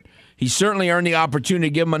starter, but he certainly earned the opportunity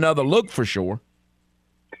to give him another look for sure.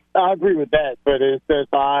 I agree with that, but it's the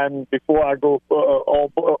time before I go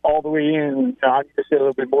all the way in. I need to say a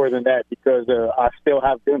little bit more than that because I still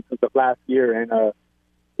have glimpses of last year, and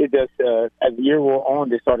it just as the year wore on,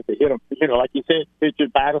 they started to hit him. Like you said, pitcher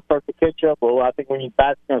battles start to catch up. Well, I think when your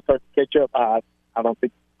bat's going to start to catch up, I don't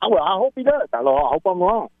think. Well, I hope he does. I hope I'm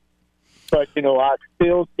wrong, but I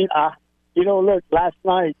still see. Look, last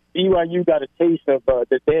night BYU got a taste of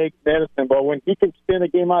the Deg medicine, but when he can spin a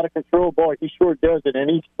game out of control, boy, he sure does it, and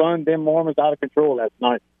he spun them Mormons out of control last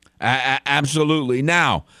night. Absolutely.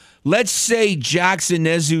 Now, let's say Jackson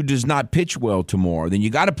Nezu does not pitch well tomorrow, then you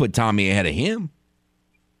got to put Tommy ahead of him.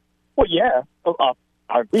 Well, yeah.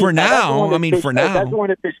 I agree. For now, for now. That's the one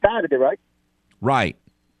that pitched Saturday, right? Right.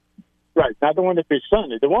 Right, not the one that pitched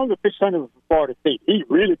Sunday. The one that pitched Sunday was from Florida State. He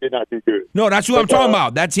really did not do good. No, that's what I'm talking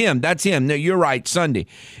about. That's him. No, you're right, Sunday.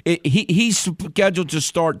 He's scheduled to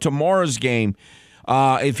start tomorrow's game.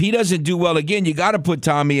 If he doesn't do well again, you got to put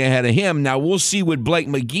Tommy ahead of him. Now, we'll see with Blake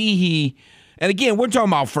McGehee. And, again, we're talking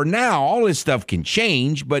about for now. All this stuff can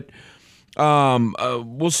change, but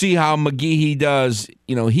we'll see how McGehee does.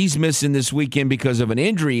 He's missing this weekend because of an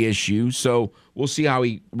injury issue, so we'll see how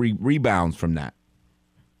he rebounds from that.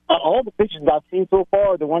 all the pictures I've seen so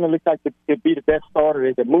far, the one that looks like could be the best starter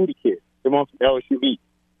is the Moody kid, the one from LSU.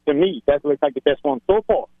 To me, that looks like the best one so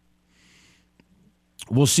far.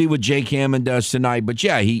 We'll see what Jake Hammond does tonight. But,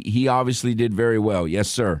 yeah, he obviously did very well. Yes,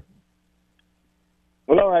 sir.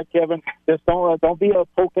 Well, all right, Kevin. Just don't be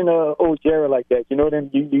poking old Jerry like that. You know, then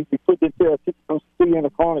you put this some city in the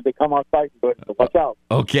corner, they come out fighting, but watch out.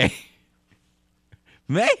 Okay.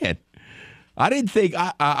 Man, I didn't think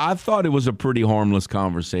I thought it was a pretty harmless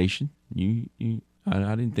conversation.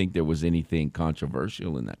 I didn't think there was anything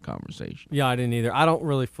controversial in that conversation. Yeah, I didn't either. I don't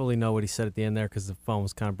really fully know what he said at the end there because the phone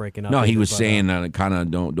was kind of breaking up. No, he was saying kind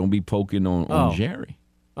of don't be poking on Jerry.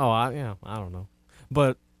 Oh, I don't know.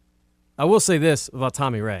 But I will say this about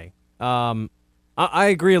Tommy Ray. I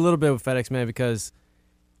agree a little bit with FedEx Man because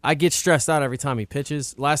I get stressed out every time he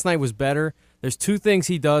pitches. Last night was better. There's two things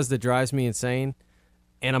he does that drives me insane,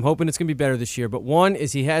 and I'm hoping it's going to be better this year. But one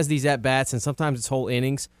is he has these at-bats, and sometimes it's whole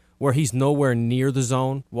innings, where he's nowhere near the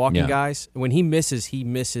zone walking guys. When he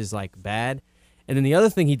misses like bad. And then the other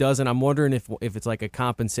thing he does, and I'm wondering if it's like a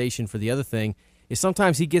compensation for the other thing, is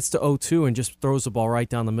sometimes he gets to 0-2 and just throws the ball right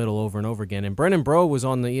down the middle over and over again. And Brennan Bro was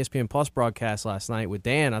on the ESPN Plus broadcast last night with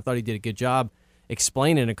Dan. I thought he did a good job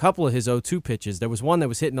explaining a couple of his 0-2 pitches. There was one that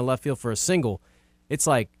was hitting the left field for a single. It's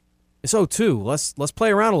like, it's 0-2. Let's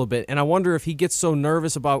play around a little bit. And I wonder if he gets so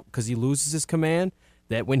nervous about, because he loses his command,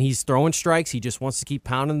 that when he's throwing strikes, he just wants to keep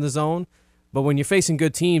pounding the zone. But when you're facing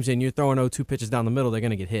good teams and you're throwing 0-2 pitches down the middle, they're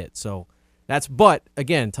going to get hit. So but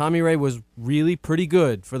again, Tommy Ray was really pretty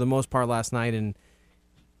good for the most part last night. And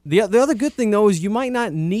the other good thing, though, is you might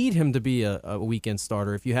not need him to be a weekend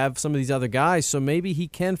starter if you have some of these other guys. So maybe he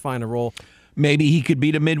can find a role. Maybe he could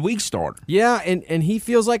be the midweek starter. Yeah, and he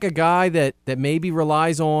feels like a guy that maybe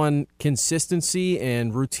relies on consistency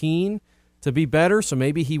and routine to be better, so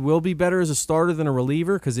maybe he will be better as a starter than a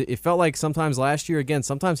reliever because it felt like sometimes last year, again,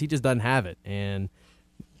 sometimes he just doesn't have it. And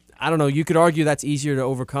I don't know, you could argue that's easier to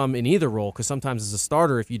overcome in either role because sometimes as a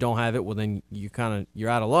starter, if you don't have it, well, then you're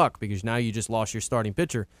out of luck because now you just lost your starting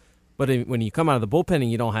pitcher. But when you come out of the bullpen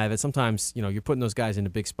and you don't have it, sometimes you're putting those guys into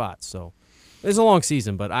big spots. So it's a long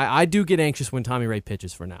season, but I do get anxious when Tommy Ray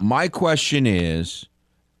pitches for now. My question is,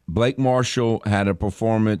 Blake Marshall had a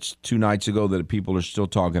performance 2 nights ago that people are still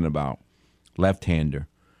talking about. Left-hander.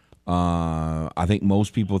 I think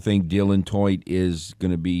most people think Dylan Toit is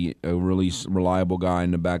going to be a really reliable guy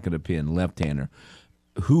in the back of the pen, left-hander.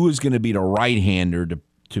 Who is going to be the right-hander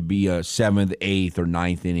to be a 7th, 8th, or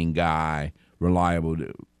 9th inning guy, reliable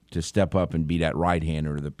to step up and be that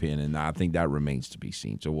right-hander of the pen? And I think that remains to be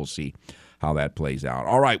seen. So we'll see how that plays out.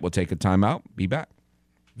 All right, we'll take a timeout. Be back.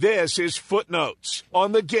 This is Footnotes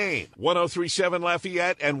on the Game. 103.7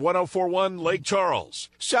 Lafayette and 104.1 Lake Charles,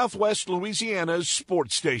 Southwest Louisiana's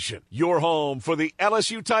sports station. Your home for the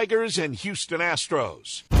LSU Tigers and Houston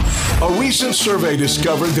Astros. A recent survey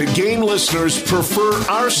discovered that Game listeners prefer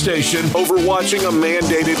our station over watching a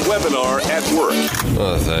mandated webinar at work.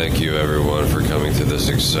 Well, thank you, everyone, for coming to this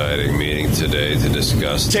exciting meeting today to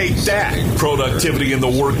discuss... Take that, productivity in the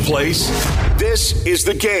workplace. This is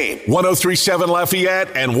The Game. 103.7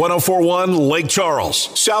 Lafayette and 104.1 Lake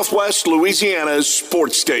Charles, Southwest Louisiana's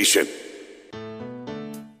sports station.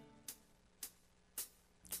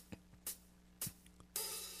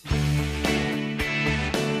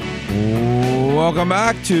 Welcome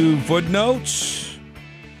back to Footnotes.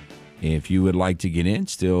 If you would like to get in,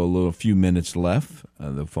 still a few minutes left.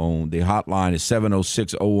 The hotline is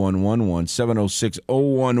 706-0111,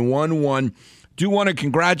 706-0111. Do want to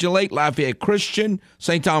congratulate Lafayette Christian,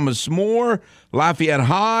 St. Thomas More, Lafayette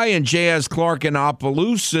High, and J.S. Clark and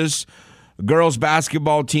Opelousas. Girls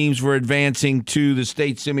basketball teams were advancing to the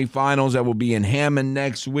state semifinals that will be in Hammond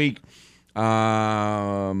next week.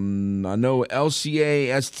 I know LCA,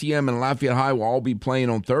 STM, and Lafayette High will all be playing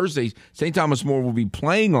on Thursday. St. Thomas More will be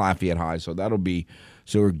playing Lafayette High, so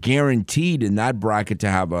we're guaranteed in that bracket to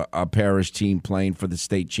have a parish team playing for the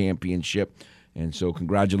state championship. And so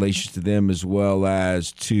congratulations to them as well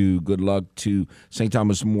as good luck to St.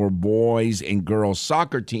 Thomas More boys and girls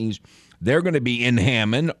soccer teams. They're going to be in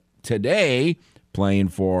Hammond today playing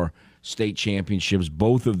for state championships.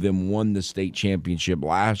 Both of them won the state championship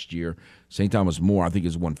last year. St. Thomas More, I think,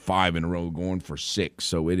 has won 5 in a row, going for 6.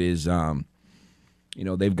 So it is,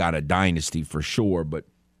 they've got a dynasty for sure, but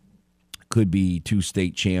could be 2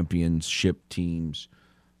 state championship teams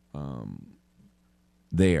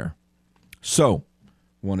there. So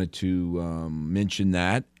wanted to mention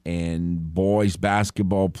that. And boys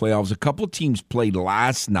basketball playoffs, a couple of teams played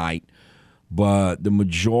last night, but the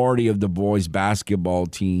majority of the boys basketball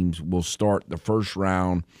teams will start the first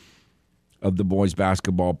round of the boys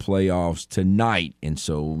basketball playoffs tonight. And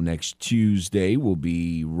so next Tuesday will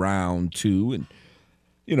be round 2. And,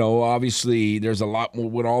 obviously there's a lot more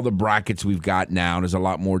with all the brackets we've got now. There's a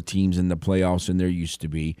lot more teams in the playoffs than there used to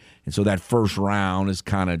be. And so that first round is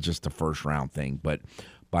kind of just a first round thing. But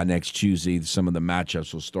by next Tuesday, some of the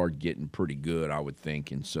matchups will start getting pretty good, I would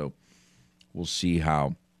think. And so we'll see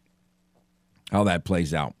how that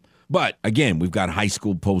plays out. But, again, we've got high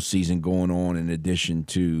school postseason going on in addition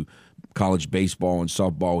to college baseball and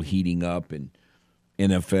softball heating up, and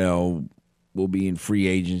NFL will be in free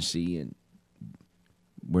agency, and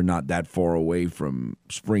we're not that far away from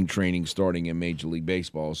spring training starting in Major League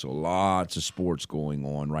Baseball, so lots of sports going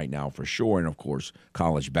on right now for sure. And, of course,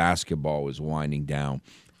 college basketball is winding down.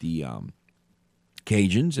 The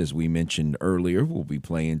Cajuns, as we mentioned earlier, will be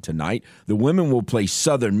playing tonight. The women will play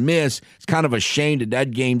Southern Miss. It's kind of a shame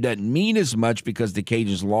that game doesn't mean as much because the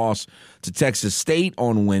Cajuns lost to Texas State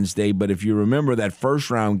on Wednesday. But if you remember that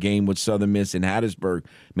first-round game with Southern Miss in Hattiesburg,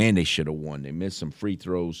 man, they should have won. They missed some free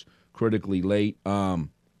throws critically late, and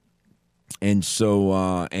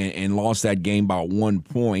lost that game by 1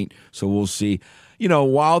 point. So we'll see.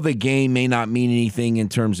 While the game may not mean anything in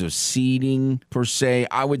terms of seeding per se,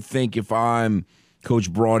 I would think if I'm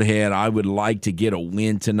Coach Broadhead, I would like to get a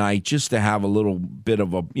win tonight just to have a little bit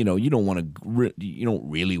of a, you don't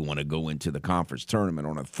really want to go into the conference tournament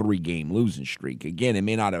on a 3-game losing streak. Again, it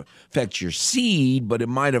may not affect your seed, but it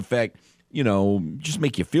might affect, just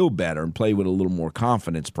make you feel better and play with a little more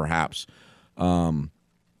confidence perhaps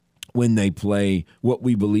when they play what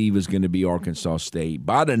we believe is going to be Arkansas State.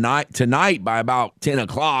 Tonight, by about 10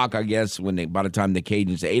 o'clock, I guess, by the time the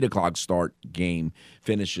Cajuns' 8 o'clock start game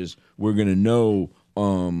finishes, we're going to know,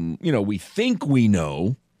 we think we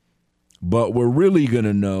know, but we're really going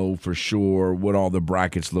to know for sure what all the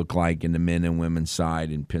brackets look like in the men and women's side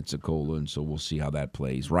in Pensacola, and so we'll see how that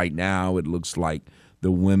plays. Right now, it looks like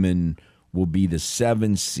the women will be the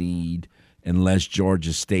 7 seed unless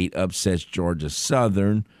Georgia State upsets Georgia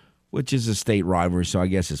Southern, which is a state rivalry, so I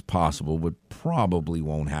guess it's possible, but probably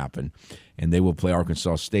won't happen. And they will play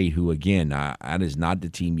Arkansas State, who, again, that is not the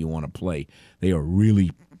team you want to play. They are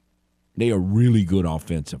really good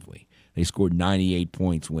offensively. They scored 98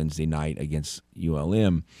 points Wednesday night against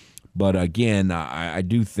ULM. But, again, I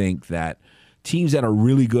do think that teams that are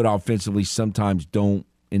really good offensively sometimes don't,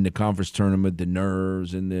 in the conference tournament, the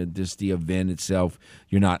nerves and the event itself,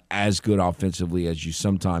 you're not as good offensively as you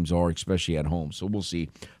sometimes are, especially at home. So we'll see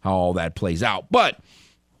how all that plays out. But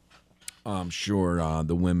I'm sure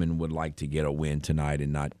the women would like to get a win tonight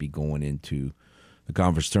and not be going into the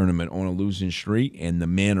conference tournament on a losing streak. And the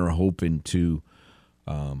men are hoping to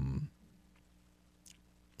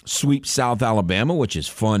sweep South Alabama, which is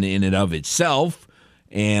fun in and of itself,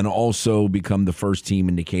 and also become the first team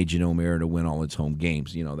in the Cajun Dome era to win all its home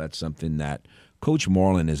games. That's something that Coach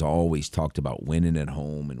Marlin has always talked about, winning at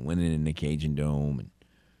home and winning in the Cajun Dome.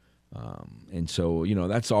 And so,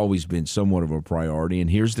 that's always been somewhat of a priority. And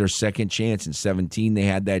here's their second chance. In 2017, they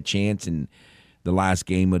had that chance in the last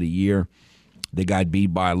game of the year. They got beat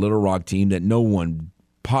by a Little Rock team that no one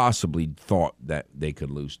possibly thought that they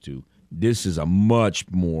could lose to. This is a much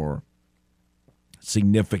more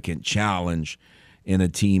significant challenge in a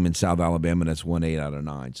team in South Alabama that's won 8 out of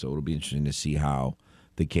 9. So it'll be interesting to see how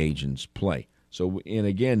the Cajuns play. So, and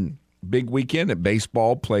again, big weekend at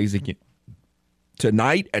baseball plays again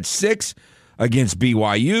tonight at 6 against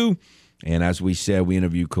BYU. And as we said, we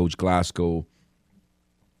interviewed Coach Glasgow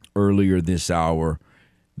earlier this hour.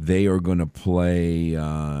 They are going to play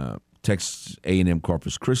Texas A&M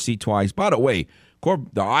Corpus Christi twice. By the way,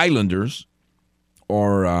 the Islanders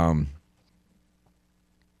are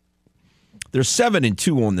they're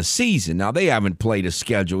 7-2 on the season. Now, they haven't played a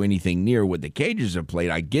schedule anything near what the Cajuns have played.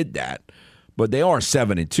 I get that. But they are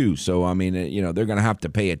 7-2. So, I mean, they're going to have to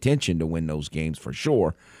pay attention to win those games for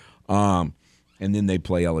sure. And then they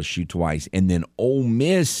play LSU twice. And then Ole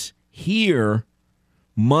Miss here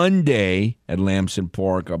Monday at Lamson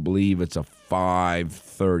Park. I believe it's a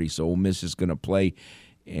 5:30. So Ole Miss is going to play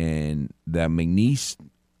in the McNeese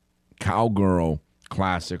Cowgirl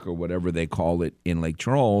Classic or whatever they call it in Lake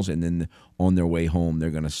Charles, and then on their way home they're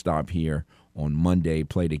going to stop here on Monday,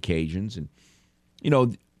 play the Cajuns. And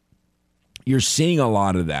you're seeing a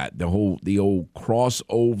lot of that, the old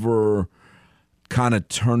crossover kind of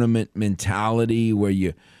tournament mentality where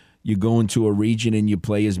you go into a region and you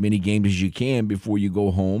play as many games as you can before you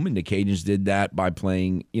go home. And the Cajuns did that by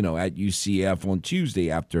playing at UCF on Tuesday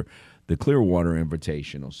after the Clearwater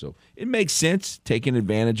Invitational. So it makes sense, taking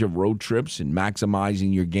advantage of road trips and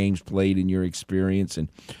maximizing your games played and your experience. And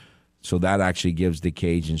so that actually gives the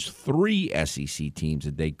Cajuns 3 SEC teams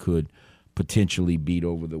that they could potentially beat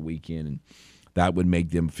over the weekend. And that would make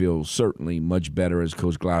them feel certainly much better, as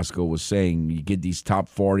Coach Glasgow was saying. You get these top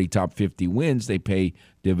 40, top 50 wins, they pay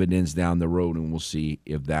dividends down the road, and we'll see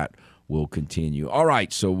if that will continue. All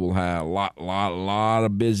right, so we'll have a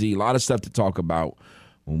lot of stuff to talk about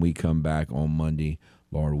when we come back on Monday.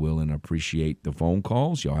 Lord willing, appreciate the phone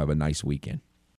calls. Y'all have a nice weekend.